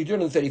the 30th, you do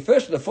it on the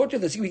 31st or the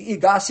 40th. The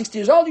guy 60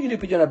 years old, you can do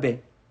pigeon abbey.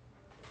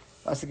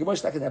 As the Gemara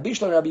is like Rabbi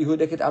Shlom, Rabbi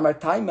Yehuda, Amar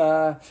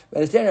Taima.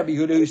 Understand Rabbi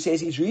Yehuda who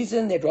says his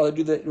reason they'd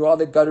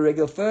rather go to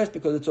regular first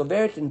because it's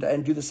overt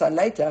and do the sun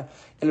later.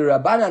 El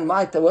Rabbanan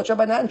might. What's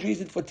Rabbanan's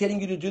reason for telling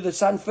you to do the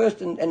sun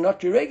first and not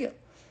do regular?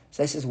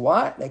 So he says,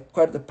 why? They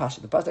quote the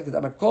pasuk. The pasuk is,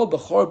 "Amar kol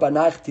bechor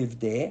banayich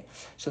tivdeh."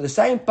 So the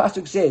same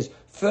pasuk says,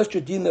 first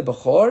redeem the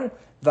bechor,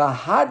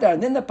 v'hadar,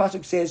 and then the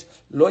pasuk says,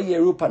 lo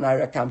yeru panay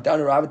rakam, don't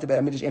arrive at the Beit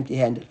Hamikdash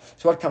empty-handed.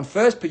 So what comes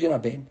first? Pidyon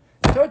haben.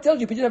 So it tells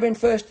you Pidyon haben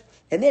first,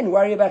 and then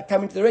worry about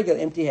coming to the regular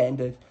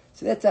empty-handed.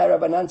 So that's how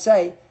Rabbanan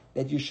say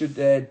that you should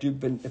do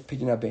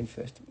Pidyon haben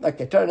first.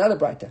 Okay, turn another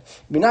brighter.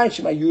 Minayin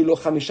shemayu lo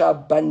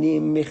chamisha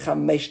banim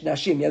mechamesh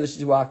nashim. Yeah, this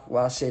is why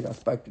I said, I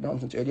spoke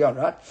nonsense early on,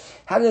 right?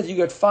 How does you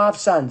got 5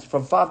 sons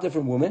from 5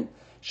 different women?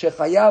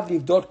 Shechayav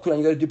livdot kulan.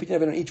 You got to do Pidyon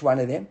haben on each one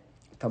of them.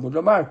 Talmud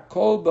lomar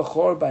kol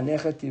bechor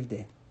banecha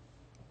tivdeh.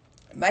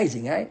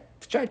 Amazing, eh?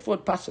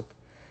 Straightforward pasuk.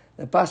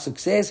 The pasuk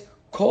says,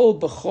 kol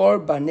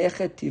bechor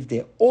banecha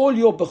tivdeh. All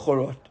your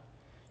bechorot,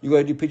 you got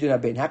to do Pidyon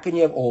haben. How can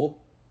you have all?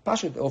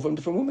 Pasuk, all from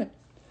different women.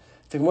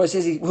 The Gemara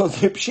says, well,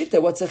 pshita,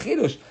 what's a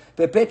chidush?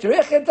 But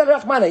peterechem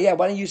talachmana. Yeah,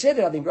 why don't you say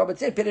that? I think Robert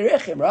said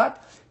peterechem, right?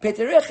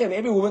 Peterechem.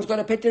 Every woman's got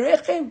a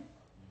peterechem.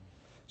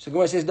 So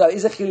Gemara says, no,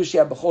 is a chidush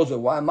yeah b'chol.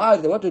 Why?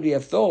 What would you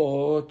have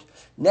thought?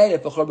 Nei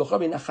bechor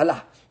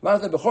b'nachala.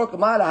 The bechor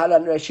kamala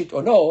halan reshit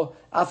or no.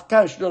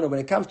 Afkan shlono.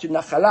 When it comes to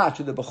nachala,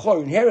 to the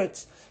bechor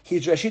inherits,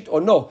 he's reshit or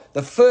no.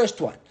 The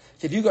first one.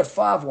 So if you got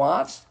 5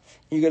 wives,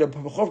 and you got a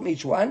bechor from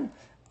each one,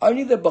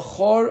 only the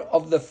bechor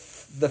of the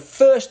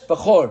first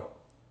bechor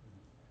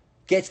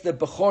gets the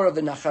bechor of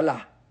the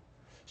nachala.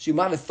 So you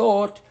might have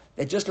thought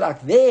that just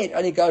like that, it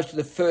only goes to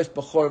the first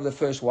bechor of the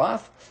first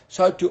wife.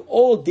 So to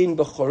all din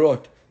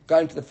bechorot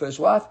going to the first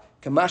wife,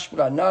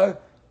 kamashmula, no,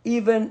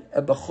 even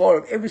a bechor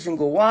of every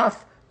single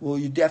wife, well,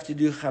 you'd have to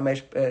do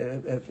chamesh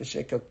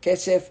shekel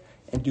kesef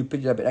and do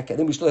pidyon haben. Okay,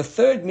 then we saw the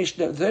third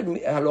mishnah, the third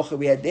halacha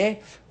we had there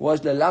was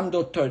the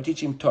lamdo Torah,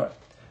 teach him Torah.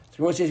 So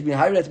the one says, "Bin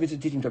hayred to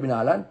teach him Torah bin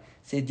alan."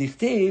 Says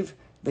dichtiv,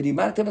 but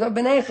imantem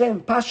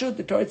benechem pashut.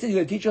 The Torah says you're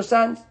going to teach your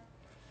sons.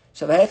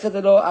 So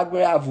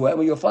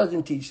when your father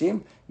didn't teach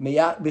him, he's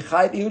going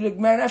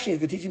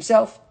to teach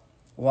himself.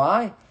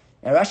 Why?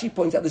 And Rashi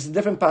points out this is a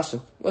different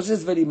pasuk. What's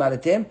this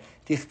v'limadatem?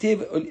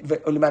 Tichtiv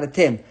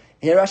ulimadatem.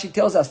 Here Rashi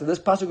tells us that this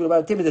pasuk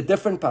ulimadatem is a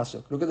different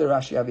pasuk. Look at the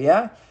Rashi over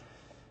here.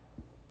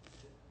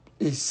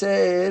 He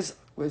says,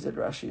 where's that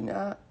Rashi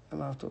now?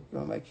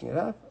 I'm making it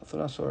up. I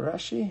thought I saw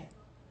Rashi.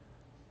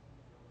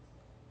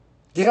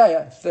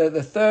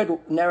 The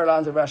third narrow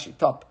lines of Rashi,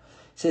 top.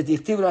 Says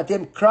dichtiv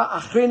ulimadatem kra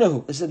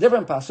achrinahu. This is a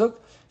different pasuk.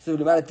 So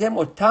ulimadatem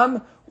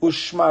otam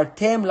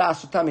ushmartem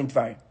la'asutam in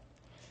dvarim.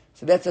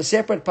 So that's a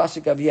separate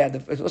pasuk of here.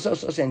 It's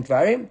also in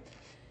Dvarim,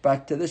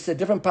 but this is a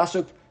different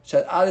pasuk.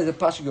 So either the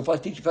pasuk your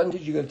father teach, if you don't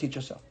teach, you're going to teach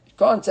yourself. You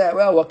can't say,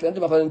 well, what can I do?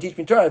 My father didn't teach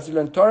me Torah. I have to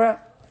learn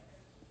Torah.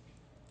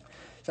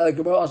 So the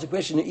Gemara asks the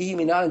question, how do you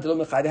know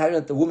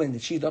that the woman,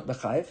 that she's not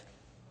mechayiv?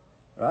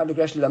 Right? Look,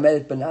 actually,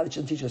 lamedet b'nah, that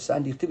she doesn't teach her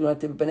son.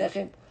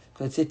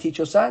 Because it said teach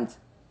your sons.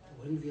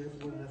 When do you have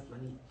enough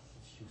money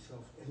to teach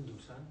yourself and your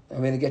son? I'm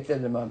going to get there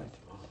in a moment.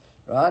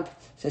 Right?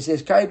 So it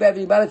says, Kari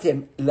Bavi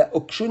Balatim,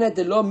 Ukshuna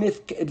de lo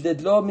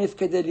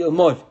mifkede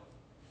lilmod.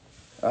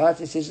 Right?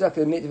 It says, look,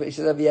 it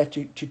says we have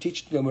to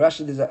teach them.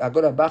 Rashi, there's a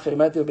Agora Bacher,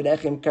 Matiu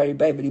Benachem, Kari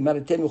Bavi,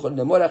 Balatim, Uchon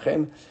de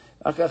Morachem.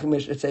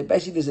 It's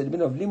basically there's a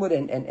bit of limud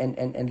and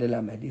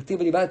lelamed. Dictiv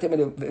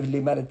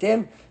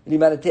limadatem,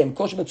 limadatem.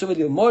 Kosh mitzvah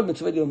lilmod,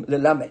 mitzvah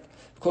lelamed.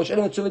 Kosh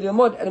ele mitzvah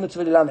lilmod, ele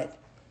mitzvah lelamed.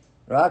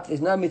 Right?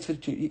 There's no mitzvah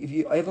to, if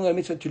you haven't got a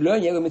mitzvah to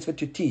learn, you have a mitzvah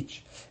to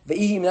teach.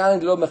 Ve'ihi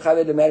minalan lo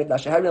mechaved lemered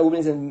lasha. How a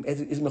woman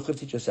is mechuv to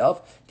teach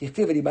yourself?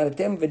 Tichtiv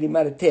v'limadatem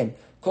v'limadatem.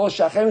 Kol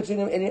shachem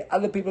mitzvah, any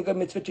other people got a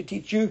mitzvah to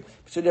teach you,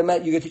 so you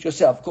got to teach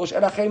yourself. Kol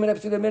shachem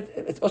mitzvah,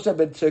 it's also a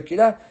bit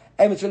circular,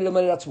 and mitzvah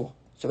lemered atzmo.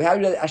 So how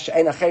do you know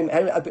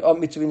that on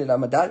mitzvah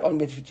lamadat, on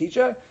mitzvah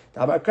teacher?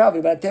 Bottom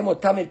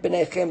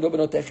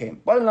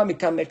line, we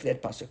come back to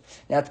that pasuk.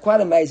 Now it's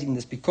quite amazing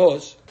this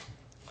because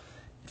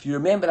if you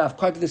remember, and I've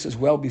quoted this as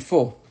well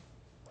before,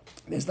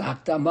 There's the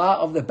Hakdama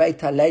of the Beit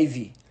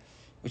HaLevi,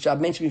 which I've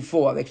mentioned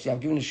before. I've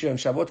given a shir on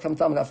Shavuot come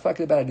time, and I've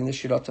spoken about it in this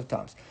shir lots of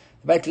times.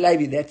 The Beit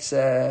HaLevi,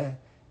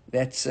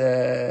 that's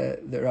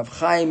the Rav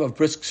Chaim of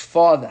Brisk's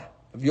father,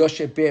 of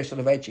Yoshe Ber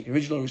Soloveitchik,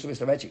 original Rosh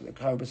Soloveitchik, the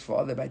Chaim of Brisk's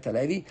father, Beit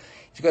HaLevi.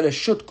 He's got a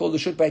shut called the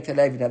Shut Beit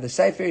HaLevi. Now the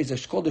Sefer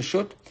is called the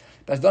Shut,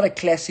 but it's not a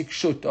classic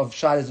shut of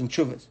Shalas and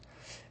Chuvas.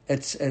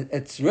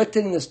 It's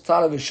written in the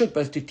style of a shut,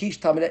 but it's to teach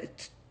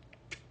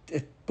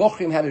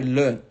Bochrim how to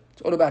learn.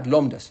 It's all about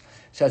Lomdas.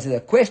 So it's a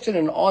question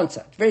and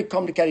answer. It's very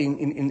complicated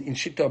in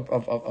shit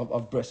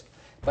of Brisk.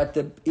 But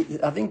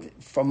I think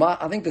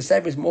the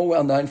Sefer is more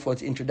well known for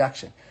its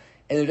introduction.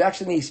 In the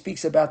introduction, he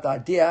speaks about the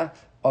idea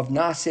of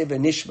Naseh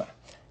v'Nishma.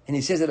 And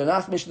he says that a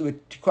Naseh Mishnah,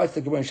 quotes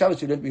the Gemara in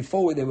Shabbos we learned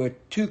before, where there were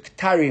 2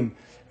 Ktarim,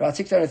 around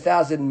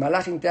 600,000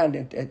 Malachim down,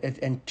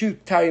 and 2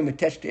 Ktarim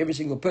attached to every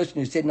single person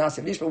who said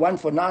Naseh v'Nishma, one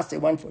for Naseh,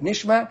 one for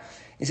Nishma.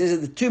 He says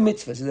that the 2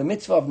 mitzvahs, there's a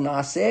mitzvah of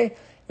Naseh,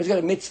 he's got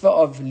a mitzvah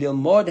of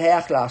Lilmod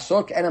Hayach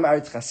La'asok, and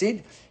Amaretz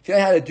Chasid. If you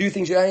don't know how to do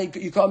things,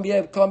 you can't be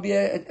a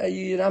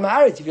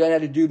Amaretz if you don't know how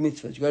to do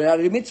mitzvahs. You got to know how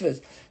to do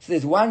mitzvahs. So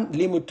there's one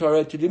Limud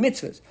Torah to do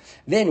mitzvahs.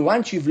 Then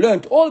once you've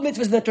learned all the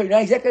mitzvahs in the Torah, you know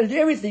exactly how to do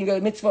everything, you got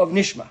a mitzvah of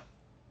Nishma.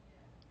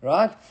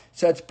 Right?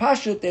 So it's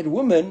pashut that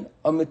women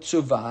are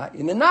mitzvah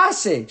in the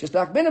Naseh. Just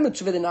like men are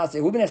mitzvah in the Naseh.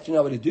 A woman has to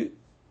know what to do.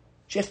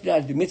 She has to know how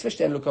to do mitzvahs,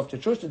 she has to look after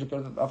children, she has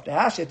to look after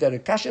house, she has to know the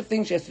kasha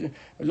things, she has to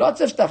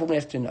lots of stuff a woman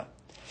has to know.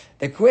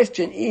 The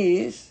question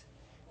is,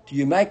 do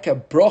you make a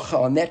brocha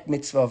on that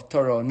mitzvah of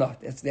Torah or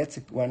not? That's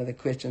one of the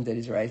questions that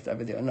is raised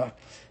over there or not.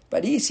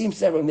 But he seems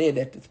to have on there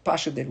that it's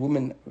pashut that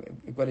women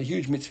have got a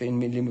huge mitzvah in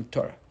limud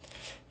Torah.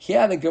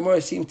 Here the Gemara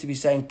seems to be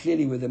saying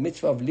clearly with the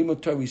mitzvah of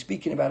limud Torah we're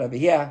speaking about over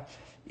here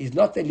is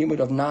not the limud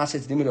of Naseh,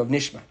 it's the limud of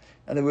Nishma.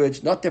 In other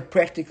words, not the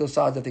practical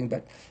side of things,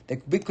 but the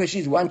big question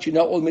is once you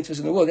know all mitzvahs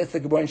in the world, that's the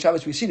Gemara in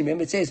Shabbos we've seen.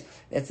 Remember it says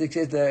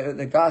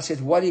the guy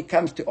says, what he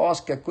comes to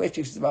ask a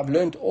question, he says, I've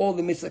learned all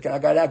the mitzvahs, can I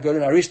go now, go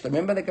learn Arista?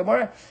 Remember the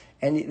Gemara?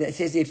 And it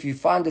says if you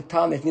find a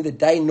time that's neither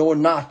day nor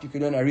night, you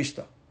can learn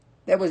Arista.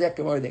 That was that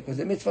Gemara there, because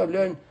the mitzvah of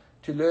learn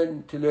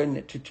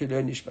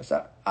Nishma.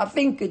 So I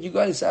think that you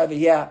got to say over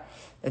here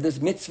that this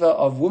mitzvah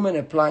of women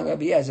applying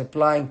over here is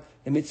applying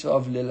the mitzvah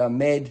of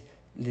Lilamed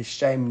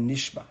L'Shem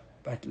Nishma.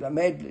 But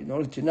Lamed, in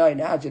order to know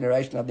in our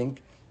generation, I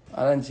think,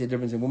 I don't see a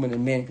difference in women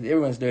and men, because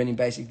everyone's learning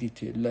basically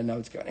to learn how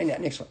it's going. Anyway,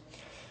 next one.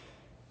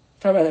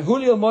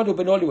 Julio Modu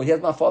Benoli,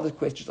 here's my father's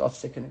question asked a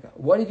second ago.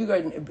 What if you go,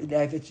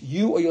 if it's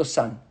you or your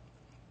son?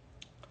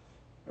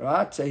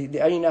 Right? So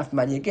there ain't enough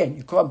money again.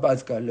 You can't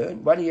both go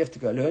learn. Why do you have to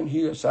go learn?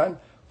 You, your son.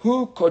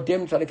 Who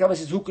kodem? So the Kabbalah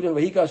says, who kodem?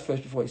 Well, he goes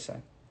first before his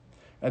son.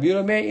 Rabbi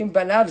Yomer im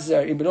banav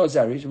zar, im benot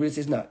zariz, where it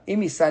says, no,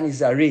 im his son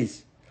is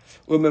zariz,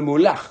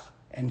 umemulach,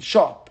 and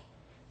sharp.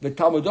 The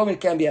Talmud Domin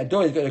can be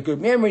ador, he's got a good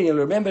memory, he'll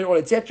remember it all,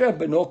 etc.,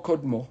 but no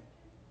kodmo.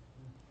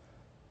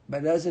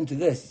 But listen to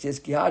this. It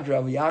says, Kihad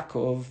Rav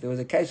Yaakov, there was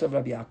a case of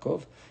Rav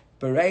Yaakov,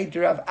 Bereid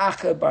Rav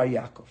Acha bar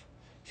Yaakov.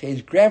 So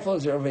his grandfather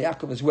was Rav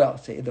Yaakov as well.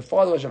 So the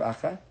father was Rav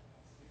Acha.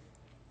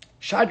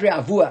 Shadre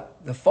Avua,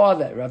 the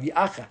father, Rav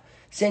Acha,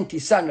 sent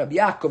his son, Rav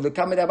Yaakov, to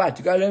come in Abai,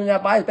 to go learn in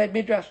Abai's Beit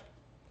Midrash.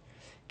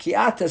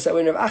 Kiata, so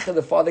when Rav Acha,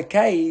 the father,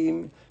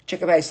 came,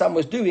 check out how his son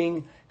was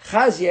doing,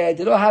 Chazia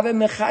did not have a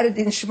mechared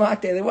in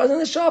Shmate. There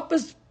wasn't the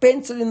sharpest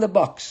pencil in the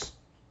box.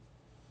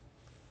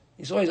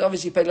 He's always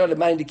obviously paid a lot of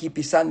money to keep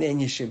his son there in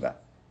yeshiva.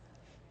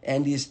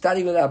 And he's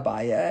studying with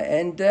Abaya,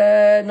 and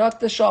not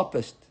the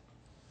sharpest.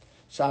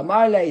 So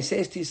Amarle, he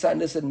says to his son,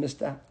 listen,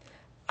 mister,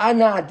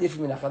 Ana adif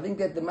minach. I think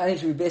that the money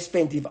should be best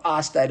spent if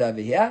I stayed over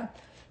here.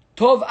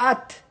 Tov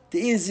at the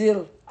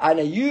Izil,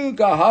 Ana, you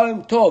go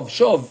home, Tov,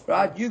 Shov,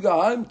 right? You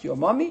go home to your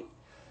mommy,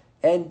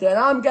 and then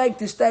I'm going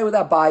to stay with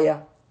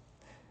Abaya.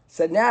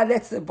 So now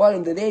that's the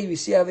bottom. There you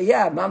see over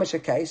here, Mamash a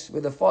case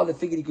where the father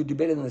figured he could do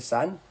better than the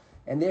son,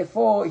 and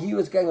therefore he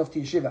was going off to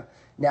yeshiva.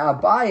 Now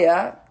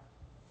Abaya,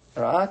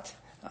 right?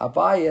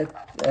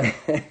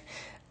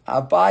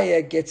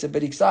 Abaya gets a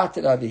bit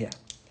excited over here.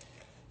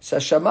 So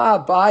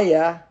Shama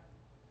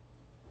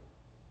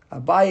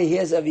Abaya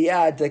hears over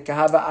here the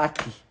Kahava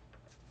Aki.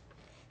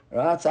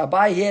 Right? So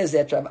Abaya hears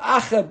that Rav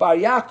Acha bar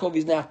Yaakov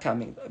is now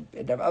coming.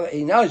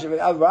 He knows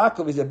Rav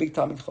Yaakov is a big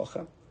time in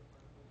Chochem.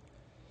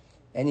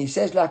 And he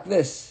says like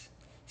this.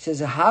 He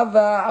says,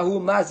 Hava ahu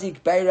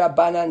mazik beira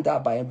banan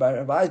dabay. And by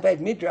Rabbi's Beit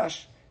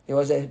Midrash, there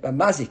was a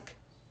mazik,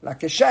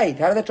 like a shade.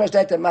 How do they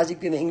translate a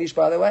mazik in the English,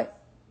 by the way?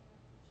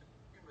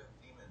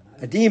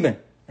 A demon,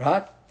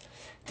 right?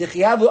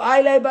 Tichiyavu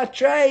aile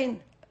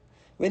batrain.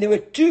 When there were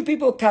 2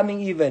 people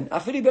coming even,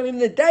 afilu in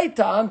the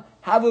daytime,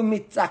 havu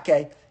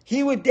mitzake.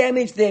 He would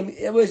damage them.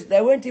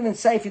 They weren't even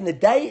safe in the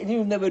day, and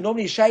even though they were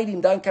normally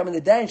shading, don't come in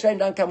the day, and shading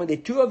don't come when there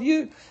are 2 of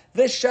you.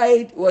 This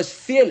shade was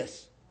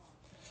fearless.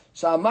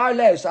 So Amar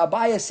Leo, so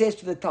Abaya says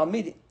to the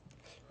Talmud,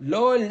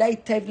 Lo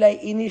leitev le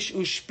inish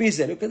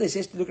ushpizer. Look at this,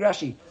 he says to the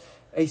Rashi.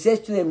 He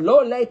says to them,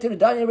 Lo leitev,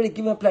 don't everybody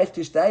give him a place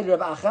to stay, Rav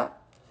Acha.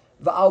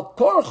 Va'al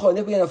korcho, and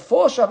then we're going to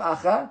force Rav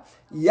Acha,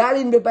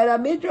 Yarin bebeira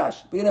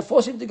midrash. We're going to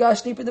force him to go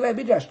sleep in the Beit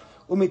Midrash.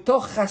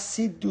 Umitoch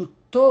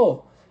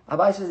chasiduto.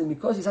 Abaya says,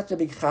 because he's such a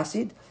big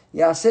chassid,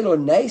 Yaseh lo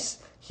neis,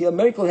 A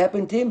miracle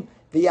happened to him.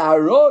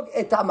 V'yarog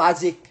et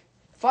hamazik.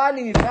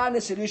 Finally, we found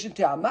a solution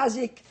to our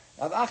mazik.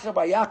 Rav Acher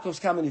Bar Yaakov's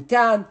coming to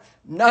town.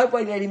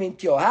 Nobody let him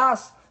into your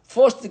house.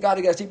 Forced the guy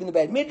to go sleep in the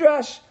bed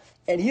midrash,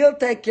 and he'll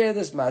take care of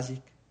this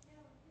mazik.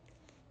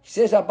 He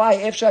says,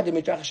 Abai efshad de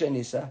midrash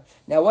shenisa.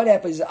 Now what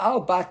happens is al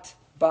bat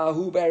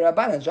bahu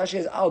be'rabanan. Rashi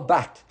says al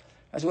bat.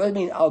 That's what it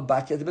means al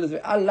bat. He has a bit of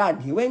al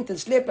lan. He went and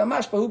slept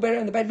amash bahu be'ra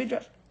in the bed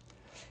midrash.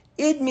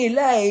 Id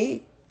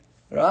milei,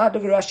 right?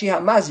 Look at Rashi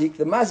hamazik.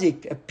 The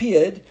mazik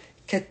appeared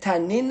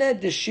ketanina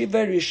de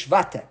shiva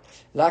rishvata,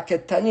 like a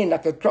tanin,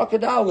 like a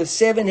crocodile with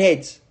 7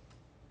 heads.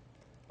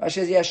 Rashi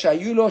says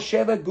yashayulo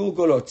sheva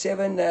gulgolot,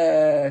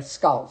 7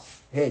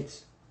 skulls,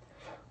 heads.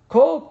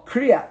 Called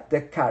kriya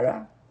de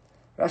kara.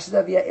 Rashi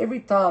says every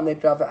time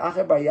that Rav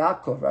Acher Bar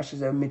Yaakov, Rashi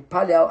says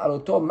mitpalel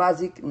aloto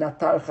mazik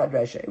natar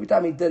chadresha. Every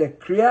time he did a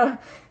kriya,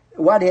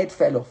 1 head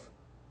fell off.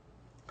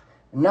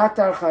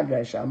 Natar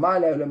chadresha. Amar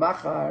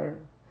lemachar.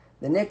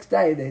 The next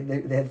day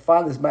they had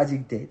found this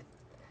mazik dead.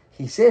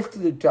 He says to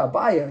the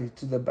Abaya,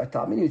 to the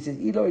Talmud, he says,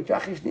 "Ilo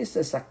itrachish nisa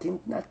sakint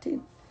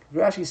natin."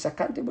 Rashi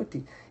sakante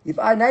buti. If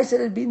I nice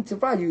had been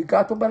surprised, you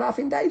got put balaf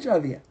in danger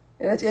over here.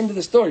 And that's the end of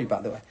the story,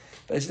 by the way.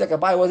 But it's like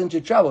Abaya wasn't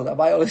too troubled.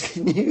 Abaya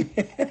already knew.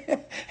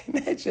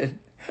 Imagine.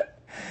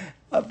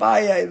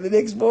 Abaya, the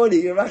next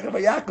morning, Rav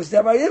Yaakov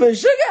said,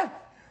 "Sugar,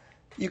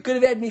 you could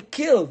have had me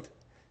killed."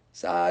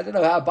 So I don't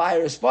know how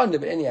Abaya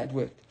responded, but anyhow, it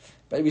worked.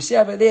 But we see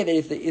over there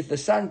that if the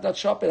sun's not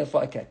sharp enough,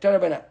 okay. Now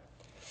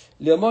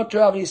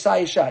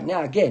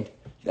again,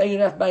 you don't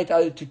enough money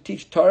either to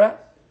teach Torah,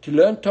 to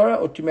learn Torah,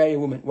 or to marry a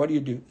woman. What do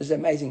you do? This is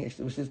amazing.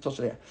 Actually, this is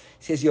here. It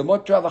says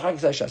Yomot Torah v'chag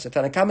Saisha. So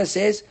Tanakama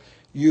says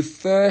you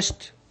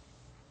first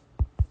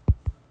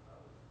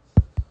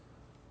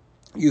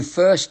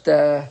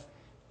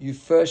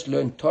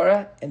learn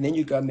Torah, and then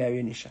you go marry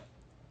an Isha.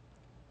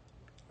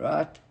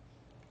 Right?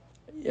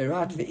 You're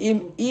right.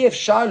 If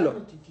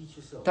Shalom,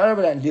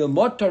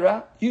 Lilmod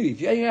Torah,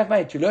 if you don't enough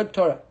money to learn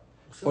Torah,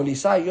 or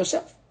Lisai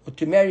yourself, or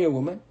to marry a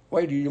woman,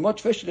 why do you not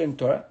first learn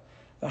Torah?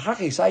 And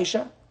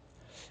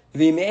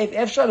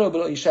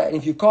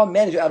if you can't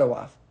manage without a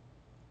wife,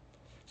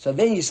 so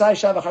then you say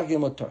Isha v'chak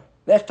Lilmod Torah.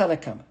 That's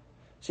Tanakama.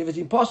 So if it's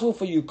impossible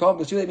for you, can't,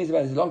 we'll see what that means about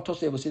it. There's a long toss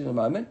there, we'll see it in a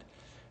moment.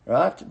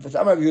 Right? But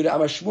Amar Yehuda,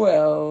 Amar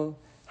Shmuel,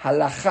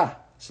 halacha.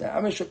 So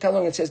Amar Shmuel, come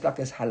along and says like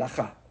this,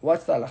 halacha.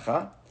 What's the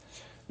halacha?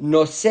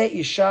 Noseh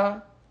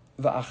Isha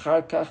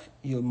v'achar kach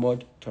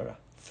yilmod Torah.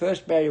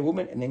 First marry a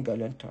woman and then go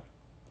learn Torah.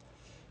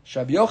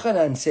 Rabbi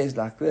Yochanan says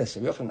like this.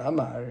 Rabbi Yochanan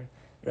Amar,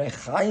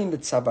 Rechaim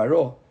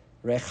v'tzavaro.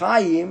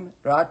 Rechaim,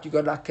 right? You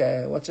got like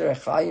a, what's a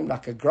rechaim?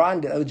 Like a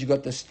grind. In other words, you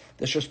got this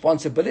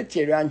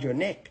responsibility around your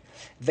neck.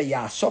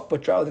 V'yasok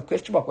b'torah, the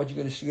question mark. What you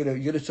got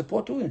to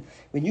support women.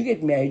 When you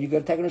get married, you got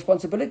to take on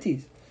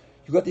responsibilities.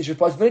 You got these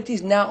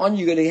responsibilities now on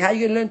you. How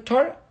you going to learn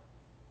Torah?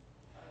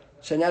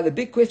 So now the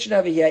big question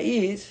over here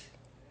is,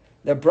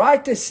 the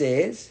Breita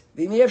says,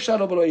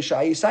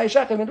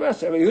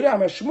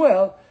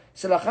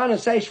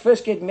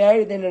 first get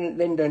married, then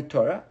learn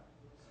Torah.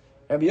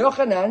 Rabbi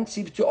Yochanan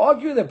seems to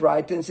argue the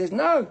Breita and says,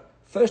 no,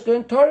 first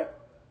learn Torah.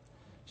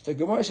 So the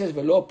Gemara says,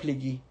 V'lo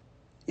pligi,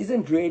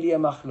 isn't really a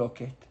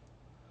machloket.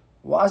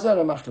 Why is that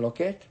a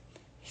machloket?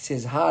 He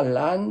says,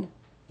 Ha'lan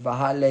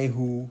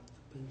v'ha'lehu.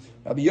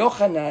 Rabbi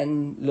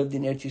Yochanan lived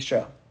in Eretz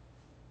Yisrael.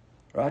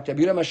 Right?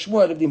 Rabbi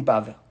Shmuel lived in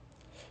Bavel.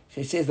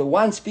 So he says the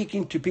one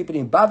speaking to people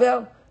in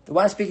Bavel, the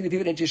one speaking to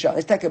people in Yisrael.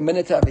 Let's take a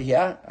minute over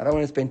here. I don't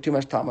want to spend too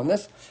much time on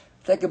this.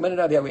 Take a minute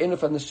over here. We end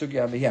up on the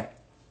sugya over here.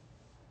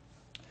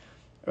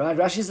 Right?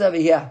 Rashi's over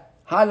here.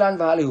 Halan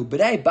v'halehu.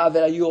 B'nai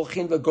Bavel ayu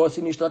olchin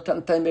v'gosim yishlot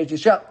tantan Eretz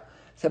Yisrael.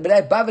 So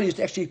B'nai Bavel used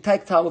to actually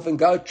take time off and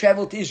go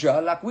travel to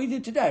Israel like we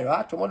do today,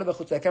 right? From all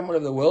over they come all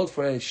over the world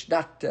for a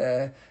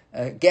shnat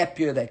gap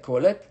year, they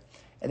call it.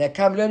 And they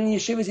come learning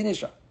yeshivas in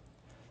Israel.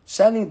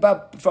 Sailing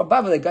from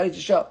Bavel, they go to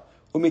Israel.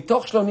 And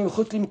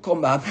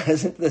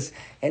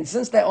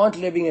since they aren't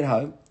living at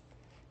home,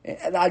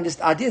 the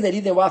idea is they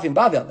leave their wife in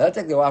Bavel. They don't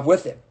take their wife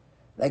with them.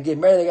 They get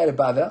married, they go to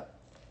Bavel.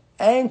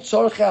 And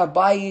tzorchei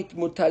habayit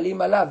mutalim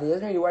alav. They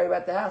doesn't really worry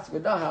about the house.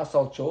 With no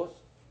household chores.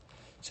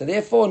 So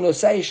therefore,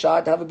 nosei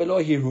isha have a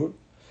below hirur.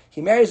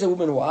 He marries a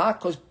woman. Why?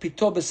 Because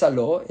pito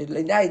b'salo.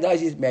 Now he knows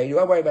he's married. He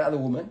won't worry about other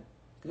women.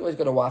 He's always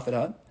got a wife at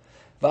home.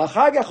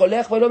 V'achar kach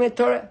olech v'lo met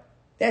Torah.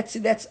 That's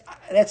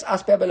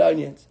us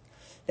Babylonians.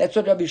 That's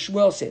what Rabbi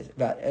Shmuel says.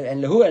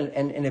 And Lehu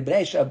and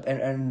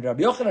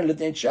Rabbi Yochanan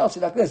lived in Israel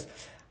said like this: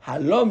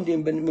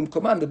 Halomdim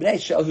b'mkomam the Bnei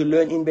Israel who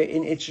learn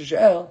in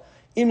Israel.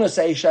 Im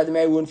nosei isha the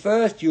marry woman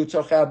first. You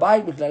tzorchei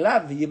habayit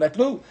b'klalav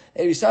v'yivatlu.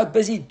 They were so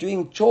busy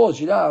doing chores.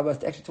 You know, I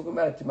was actually talking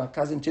about it to my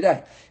cousin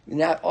today.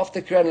 Now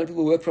after Corona,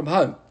 people work from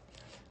home.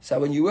 So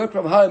when you work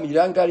from home, you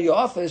don't go to your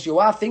office. Your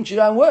wife thinks you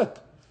don't work.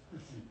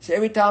 So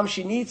every time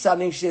she needs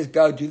something, she says,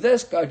 "Go do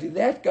this, go do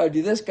that, go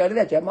do this, go do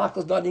that." Yeah,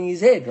 Michael's nodding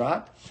his head,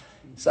 right?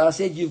 So I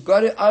said, you've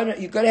got to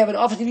have an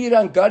office. If you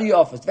don't go to your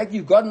office, in fact,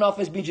 you've got an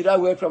office means you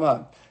don't work from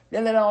home.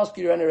 Then they don't ask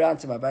you to run around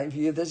to my bank.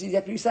 This is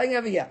exactly what he's saying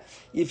over here.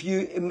 If you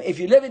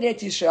live in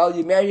Eretz Yisrael,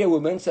 you marry a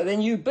woman, so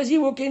then you're busy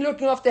looking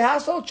after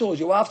household chores.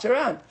 Your wife's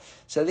around.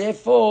 So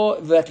therefore,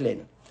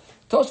 Vertlen.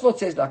 Tosfot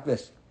says like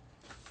this.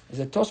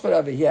 There's a Tosfot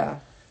over here.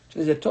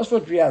 There's a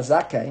Tosfot Riyah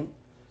Zakein,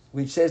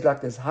 which says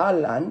like this: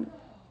 Halan,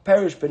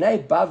 Perish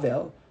B'nai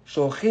Bavel,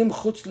 Shochem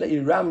Chutz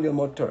Le'iram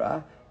Lilmod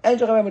Torah, and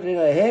Shochem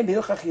Le'iram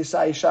Hilchach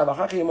Yisai Isha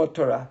V'achach Lilmod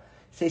Torah.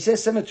 So he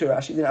says similar to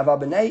Rashi. Then Aval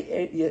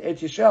B'nai Eretz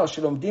Yisrael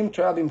Shalomdim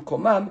Torah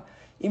B'mkomam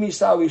Im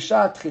Yisau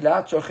Isha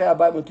Tchilat Tzorchei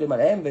Abayim Mutlim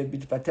Alehem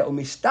V'Bitpatel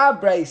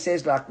Umistabra. He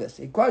says like this.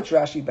 He quotes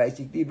Rashi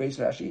basically, based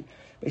Rashi,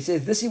 but he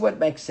says this is what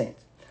makes sense.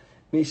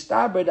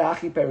 Mistabra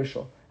Da'achi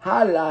Perishol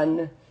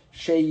Halan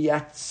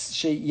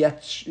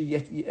Sheyatzreinu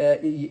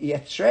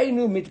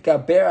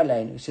Mitgaber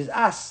Aleinu. He says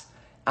us,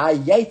 our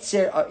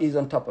Yetzer is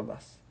on top of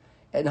us,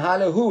 and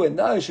Halahu and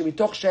those should be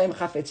Toch Shem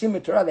Chafetzim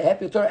Torah. They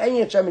happy with Torah and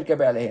Yetzer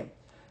Mitgaber Alehem.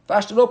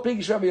 V'ashtalo Prigi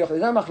Shrabi Yochel.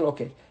 There's no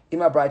machloket.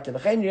 Ima Brayta.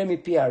 V'chein Yiremi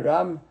Pi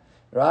Aram.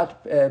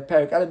 Right?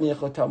 Perik Alad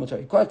Minyachot Talmud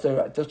Torah. Quite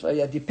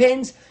it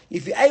depends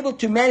if you're able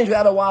to manage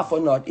without a wife or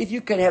not. If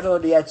you can have all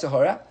the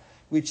Yetzirah,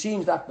 which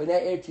seems like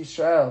Bnei Eretz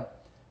Yisrael,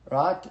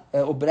 right,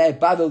 or Bnei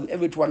Babel,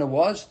 which one it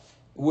was,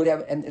 would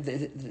have, and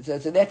so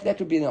that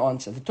would be the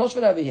answer. The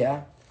Tosfot over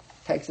here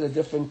takes it a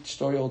different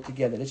story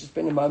altogether. Let's just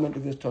spend a moment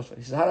with this Tosfot.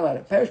 He says, "How about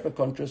it? Perish by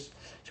contrast."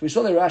 So we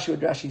saw the Rashi.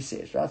 What Rashi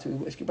says, right? So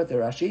let's keep at the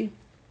Rashi.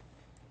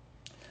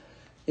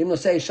 So I'm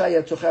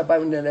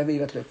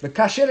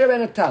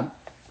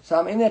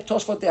in that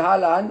Tosfot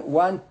Tehalan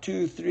 1,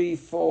 2, 3,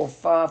 4,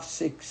 5,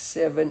 6,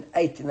 7,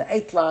 8. In the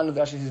 8th line of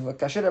the Rashi says,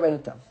 "V'kasher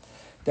Rabbeinu Tam."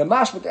 The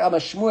Mashmut Al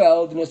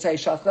Shmuel did not say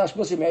Shachnash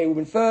Musi marry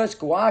women first.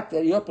 Go out.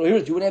 You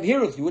wouldn't have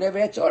Hirut. You wouldn't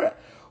have Yetzorah.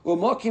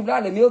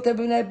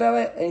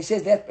 And he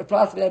says that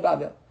applies to Bnei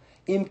Babel.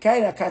 Im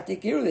Kain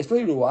Akatik Hiru. They still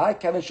Hiru. Why?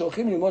 Kaven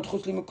Sholchim Limod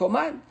Chutz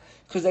Limukoman.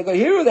 Because they got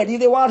Hiru. They leave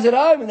their wives at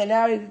home and they're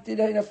now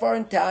in a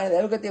foreign town and they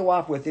haven't got their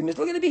wife with them. It's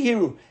still going to be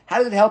Hiru. How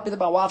does it help that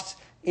my wife's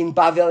in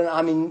Babel and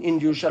I'm in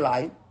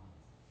Yerushalayim?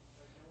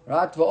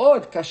 Right?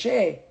 V'od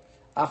Kasher.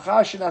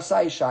 Achar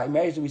Shenasa Isha. He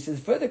marries. We said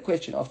the further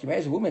question after he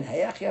marries a woman.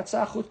 Hey, Ach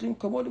Yatzah Chutz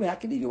Limukomodim. How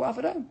can you leave your wife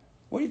at home?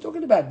 What are you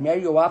talking about?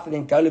 Marry your wife and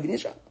then go live in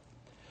Israel.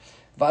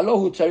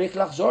 V'alo tzarich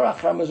lachzor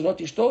achar mezonot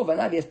ishto.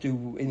 V'anav, he has to,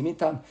 in the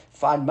meantime,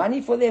 find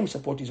money for them,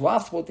 support his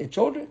wife, support their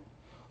children.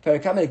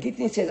 Perikam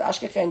Gittin says,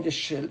 Ashkechen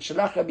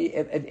shelach Rabbi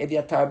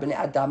Eviatar b'nei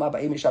Adama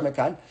ba'im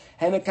mishamekan.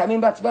 Hem kamim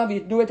batzmam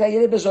v'yitnu et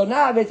hayeled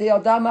bezona v'et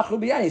hayaldam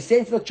machrubiyan. He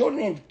sends the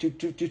children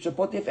to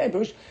support their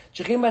family.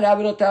 Shechim manav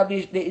v'notav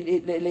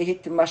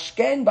lehit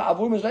mashken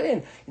ba'avur mezonim.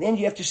 And then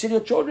you have to sell your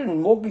children and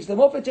mortgage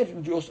them off, etc.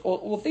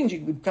 All things,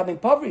 you become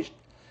impoverished.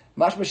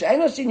 Doesn't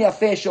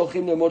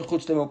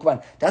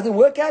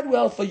work out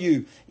well for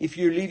you if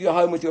you leave your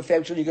home with your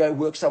family and you go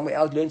work somewhere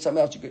else, learn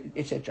somewhere else,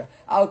 etc.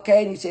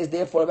 Al-Kain, he says,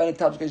 therefore, about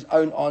times his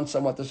own answer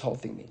on what this whole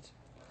thing means.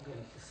 Yeah,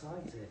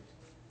 besides that,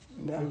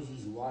 because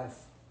his wife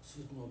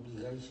certain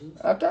obligations.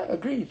 Okay,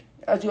 agreed.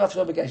 As you have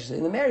some obligations.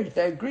 In the marriage,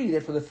 they agree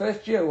that for the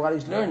first year while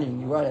he's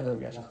learning, you won't have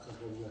obligations.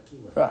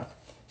 Right.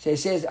 So he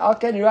says,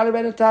 Al-Kain,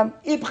 Rabbi Yochanan,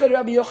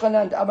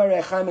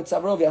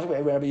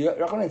 Rabbi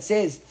Yochanan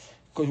says,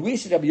 because we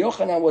said Rabbi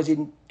Yochanan was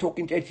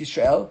talking to Eretz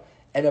Yisrael,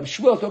 and Rabbi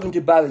Shmuel talking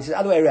to Babel. He says the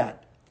other way around.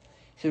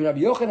 So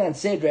Rabbi Yochanan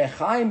said,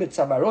 Rechaim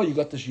b'tzavaro, you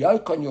got this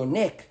yoke on your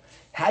neck.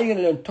 How are you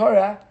going to learn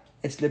Torah?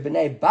 It's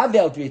lebnei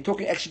Babel. We're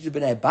talking actually to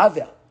bnei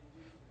Babel.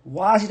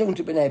 Why is he talking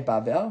to bnei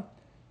Babel?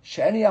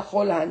 She'eni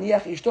yachol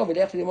haniach ishto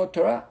v'lech l'limod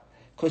Torah.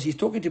 Because he's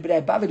talking to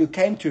bnei Babel who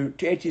came to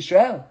Eretz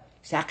Yisrael.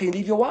 He said, how can you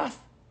leave your wife?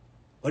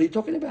 What are you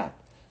talking about?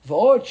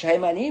 V'od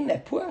she'emanim, they're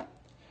poor.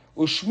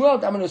 Shmuel,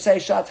 I'm going to say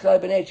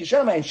Bnei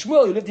Yisrael. And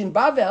Shmuel, who lived in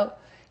Babel,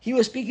 he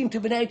was speaking to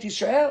Bnei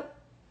Yisrael,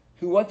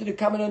 who wanted to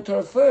come and learn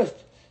Torah first.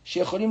 He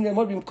says,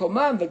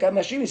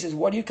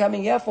 what are you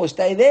coming here for?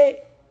 Stay there.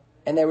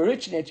 And they were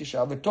rich in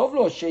Yisrael.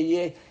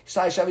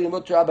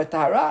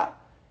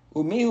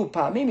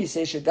 He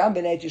says,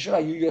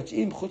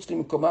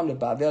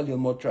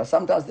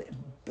 sometimes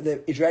the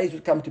Israelis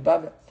would come to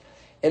Babel.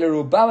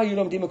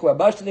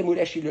 Most of them would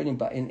actually learn in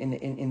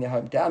their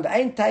hometown.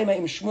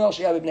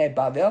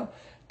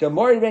 The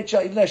more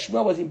Rachel, even though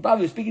Shmuel was in Babel,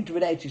 he was speaking to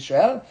Bnei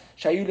Yisrael.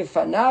 Shayu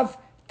lefanav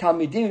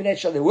talmidim Bnei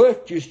Yisrael. There were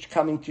Jews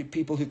coming to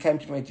people who came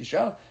to Bnei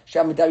Yisrael.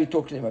 Sham Medavi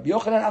talked to them. Rabbi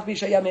Yochanan after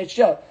Shayam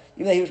Yisrael,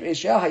 even though he was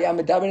Yisrael, Hayam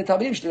Medavi and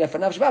talmidim shel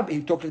lefanav Shabbat.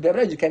 He talked to the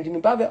Hebrews who came to him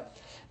in Babel.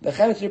 The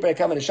Chaim Tzibur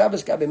came to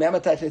Shabbos, Gabe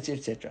Mamatat,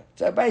 etc.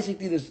 So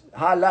basically, this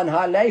Halan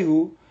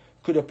Halehu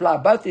could apply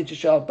both to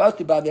Yisrael, both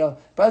to Babel,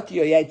 both to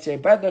your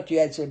Yetzer, both not to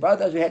your Yetzer, both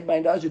those who had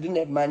money, those who didn't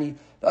have money,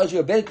 those who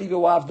are better to leave your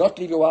wife, not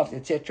leave your wife,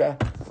 etc.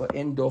 For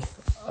end off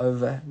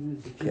over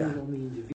here.